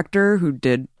Award-winning director who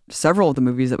did several of the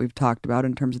movies that we've talked about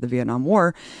in terms of the Vietnam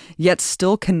War, yet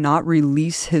still cannot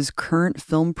release his current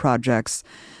film projects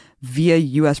via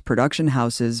U.S. production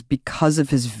houses because of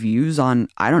his views on,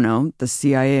 I don't know, the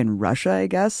CIA and Russia, I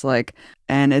guess. Like,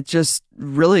 and it just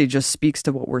really just speaks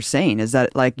to what we're saying is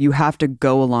that, like, you have to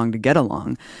go along to get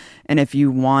along. And if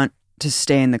you want to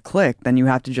stay in the clique, then you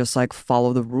have to just, like,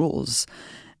 follow the rules.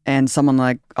 And someone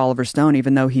like Oliver Stone,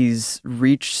 even though he's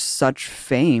reached such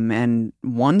fame and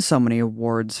won so many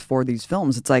awards for these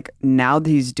films, it's like now that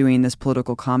he's doing this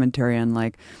political commentary on,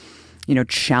 like, you know,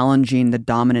 challenging the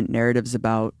dominant narratives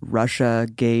about Russia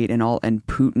Gate and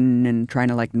Putin and trying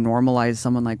to like normalize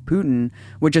someone like Putin,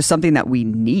 which is something that we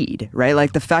need, right?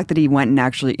 Like the fact that he went and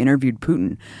actually interviewed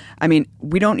Putin. I mean,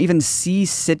 we don't even see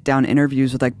sit down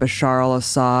interviews with like Bashar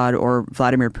al-Assad or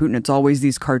Vladimir Putin. It's always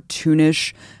these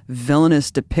cartoonish,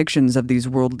 villainous depictions of these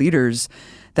world leaders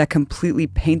that completely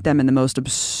paint them in the most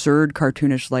absurd,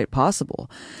 cartoonish light possible.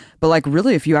 But like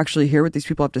really, if you actually hear what these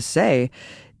people have to say,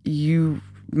 you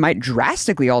might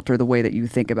drastically alter the way that you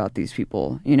think about these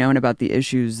people, you know, and about the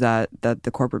issues that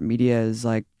the corporate media is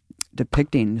like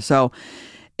depicting. So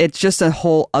it's just a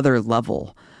whole other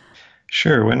level.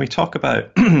 Sure. When we talk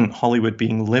about Hollywood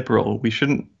being liberal, we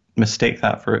shouldn't mistake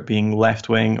that for it being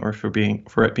left-wing or for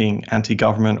it being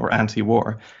anti-government or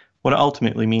anti-war. What it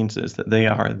ultimately means is that they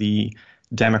are the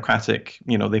Democratic,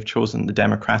 you know, they've chosen the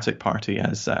Democratic Party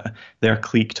as their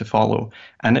clique to follow.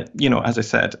 And, it, you know, as I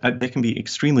said, they can be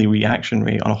extremely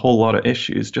reactionary on a whole lot of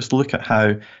issues. Just look at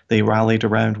how they rallied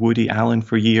around Woody Allen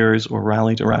for years or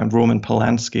rallied around Roman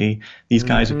Polanski, these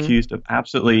guys accused of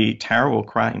absolutely terrible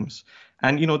crimes.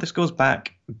 And, you know, this goes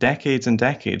back decades and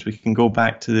decades. We can go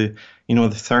back to the, you know,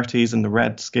 the 30s and the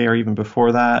Red Scare even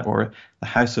before that, or the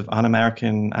House of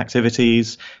Un-American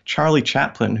Activities. Charlie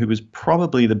Chaplin, who was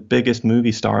probably the biggest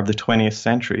movie star of the 20th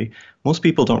century. Most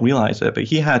people don't realize it, but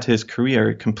he had his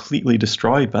career completely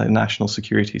destroyed by the national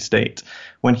security state.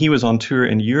 When he was on tour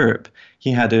in Europe,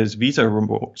 he had his visa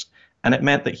revoked. And it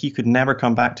meant that he could never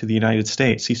come back to the United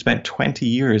States. He spent 20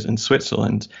 years in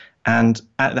Switzerland. And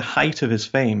at the height of his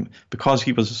fame, because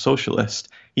he was a socialist,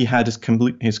 he had his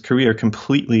career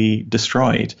completely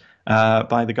destroyed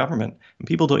by the government. And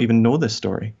people don't even know this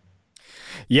story.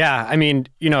 Yeah, I mean,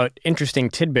 you know, interesting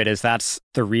tidbit is that's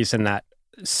the reason that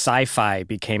sci-fi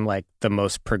became like the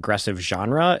most progressive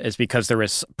genre is because there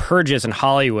was purges in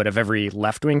Hollywood of every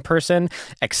left-wing person,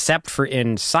 except for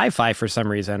in sci-fi for some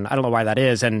reason. I don't know why that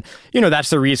is. And, you know, that's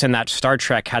the reason that Star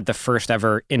Trek had the first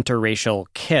ever interracial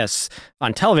kiss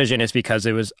on television is because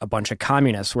it was a bunch of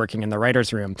communists working in the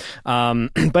writer's room.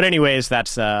 But anyways,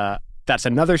 that's that's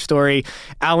another story.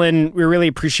 Alan, we really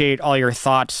appreciate all your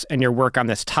thoughts and your work on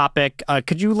this topic.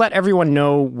 Could you let everyone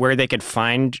know where they could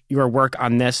find your work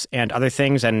on this and other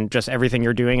things and just everything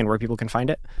you're doing and where people can find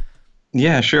it?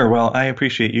 Yeah, sure. Well, I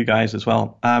appreciate you guys as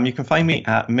well. You can find me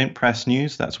at Mint Press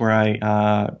News. That's where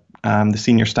I am the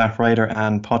senior staff writer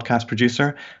and podcast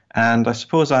producer. And I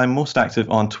suppose I'm most active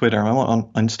on Twitter. I'm on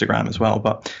Instagram as well,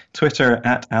 but Twitter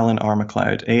at Alan R.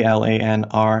 MacLeod,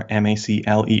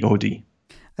 AlanRMacleod.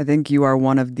 I think you are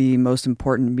one of the most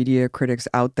important media critics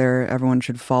out there. Everyone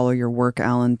should follow your work,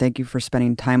 Alan. Thank you for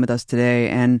spending time with us today.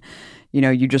 And,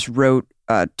 you just wrote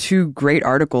 2 great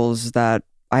articles that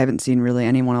I haven't seen really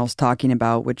anyone else talking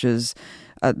about, which is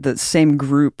the same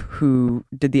group who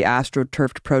did the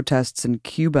AstroTurf protests in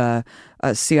Cuba,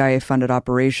 a CIA-funded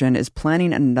operation, is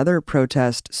planning another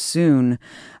protest soon.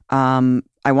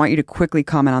 I want you to quickly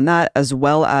comment on that, as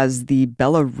well as the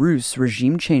Belarus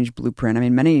regime change blueprint. I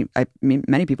mean,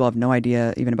 many people have no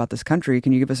idea even about this country.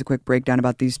 Can you give us a quick breakdown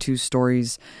about these 2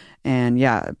 stories? And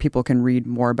yeah, people can read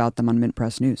more about them on Mint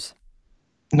Press News.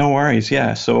 No worries,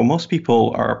 yeah. So most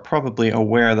people are probably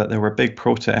aware that there were big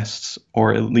protests,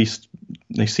 or at least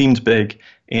they seemed big,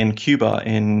 in Cuba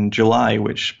in July,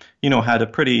 which, had a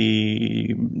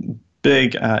pretty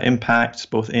big impact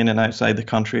both in and outside the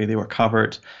country. They were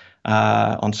covered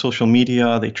on social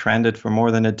media. They trended for more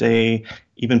than a day.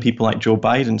 Even people like Joe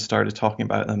Biden started talking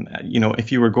about them.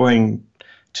 If you were going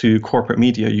to corporate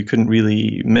media, you couldn't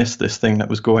really miss this thing that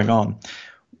was going on.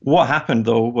 What happened,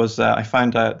 though, was I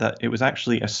found out that it was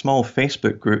actually a small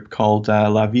Facebook group called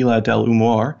La Villa del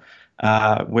Humor,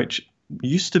 which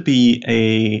used to be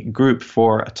a group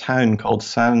for a town called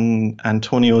San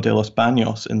Antonio de los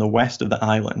Baños in the west of the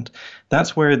island.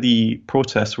 That's where the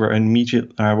protests were at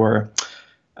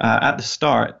the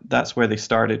start. That's where they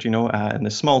started, in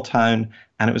the small town.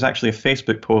 And it was actually a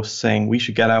Facebook post saying we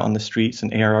should get out on the streets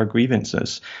and air our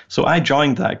grievances. So I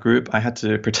joined that group. I had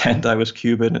to pretend I was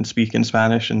Cuban and speak in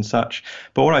Spanish and such.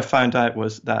 But what I found out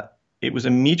was that it was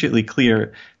immediately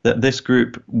clear that this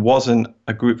group wasn't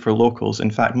a group for locals. In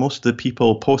fact, most of the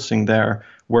people posting there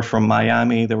were from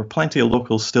Miami. There were plenty of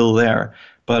locals still there.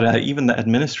 But even the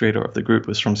administrator of the group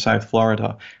was from South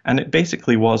Florida. And it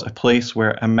basically was a place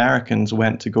where Americans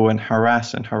went to go and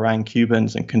harass and harangue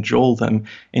Cubans and cajole them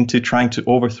into trying to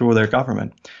overthrow their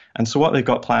government. And so what they've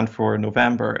got planned for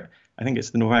November, I think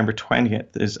it's the November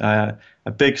 20th, is a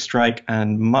big strike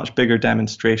and much bigger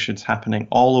demonstrations happening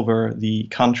all over the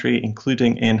country,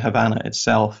 including in Havana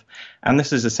itself. And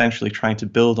this is essentially trying to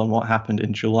build on what happened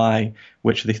in July,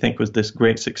 which they think was this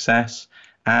great success.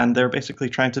 And they're basically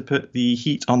trying to put the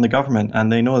heat on the government,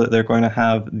 and they know that they're going to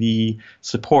have the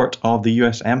support of the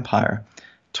U.S. empire.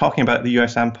 Talking about the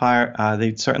U.S. empire,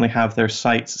 they certainly have their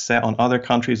sights set on other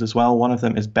countries as well. One of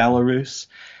them is Belarus.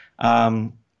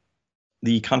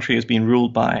 The country has been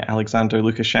ruled by Alexander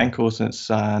Lukashenko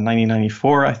since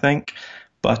 1994, I think.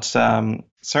 But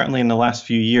certainly in the last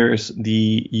few years,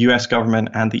 the U.S. government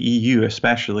and the EU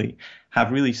especially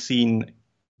have really seen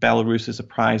Belarus as a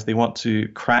prize. They want to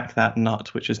crack that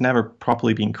nut, which has never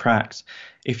properly been cracked.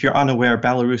 If you're unaware,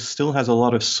 Belarus still has a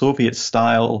lot of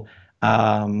Soviet-style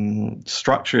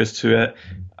structures to it.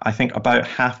 I think about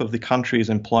half of the country is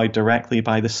employed directly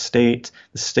by the state.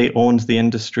 The state owns the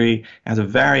industry, has a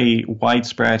very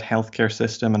widespread healthcare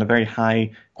system and a very high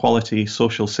quality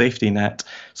social safety net.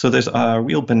 So there's a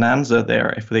real bonanza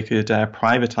there if they could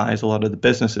privatize a lot of the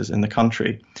businesses in the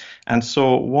country. And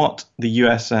so what the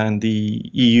US and the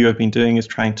EU have been doing is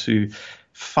trying to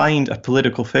find a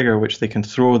political figure which they can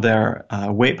throw their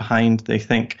weight behind. They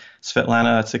think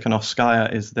Svetlana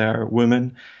Tikhanovskaya is their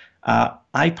woman.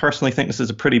 I personally think this is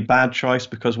a pretty bad choice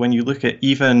because when you look at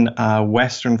even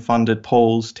Western-funded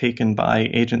polls taken by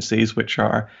agencies which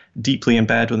are deeply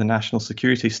embedded with the national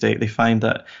security state, they find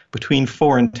that between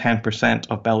 4 and 10%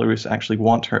 of Belarus actually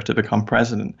want her to become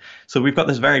president. So we've got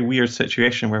this very weird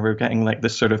situation where we're getting like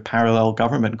this sort of parallel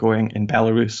government going in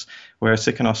Belarus, where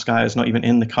Tikhanovskaya is not even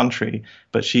in the country,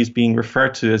 but she's being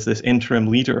referred to as this interim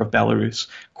leader of Belarus,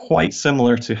 quite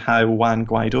similar to how Juan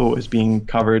Guaido is being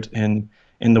covered in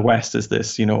the West as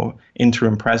this,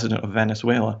 interim president of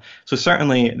Venezuela. So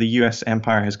certainly the US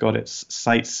empire has got its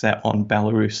sights set on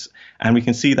Belarus. And we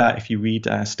can see that if you read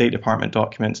State Department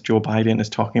documents. Joe Biden is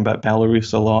talking about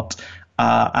Belarus a lot.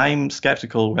 I'm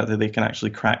skeptical whether they can actually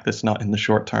crack this nut in the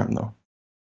short term, though.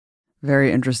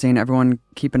 Very interesting. Everyone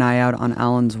keep an eye out on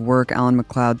Alan's work. Alan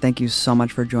MacLeod, thank you so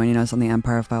much for joining us on the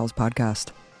Empire Files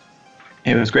podcast.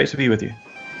 It was great to be with you.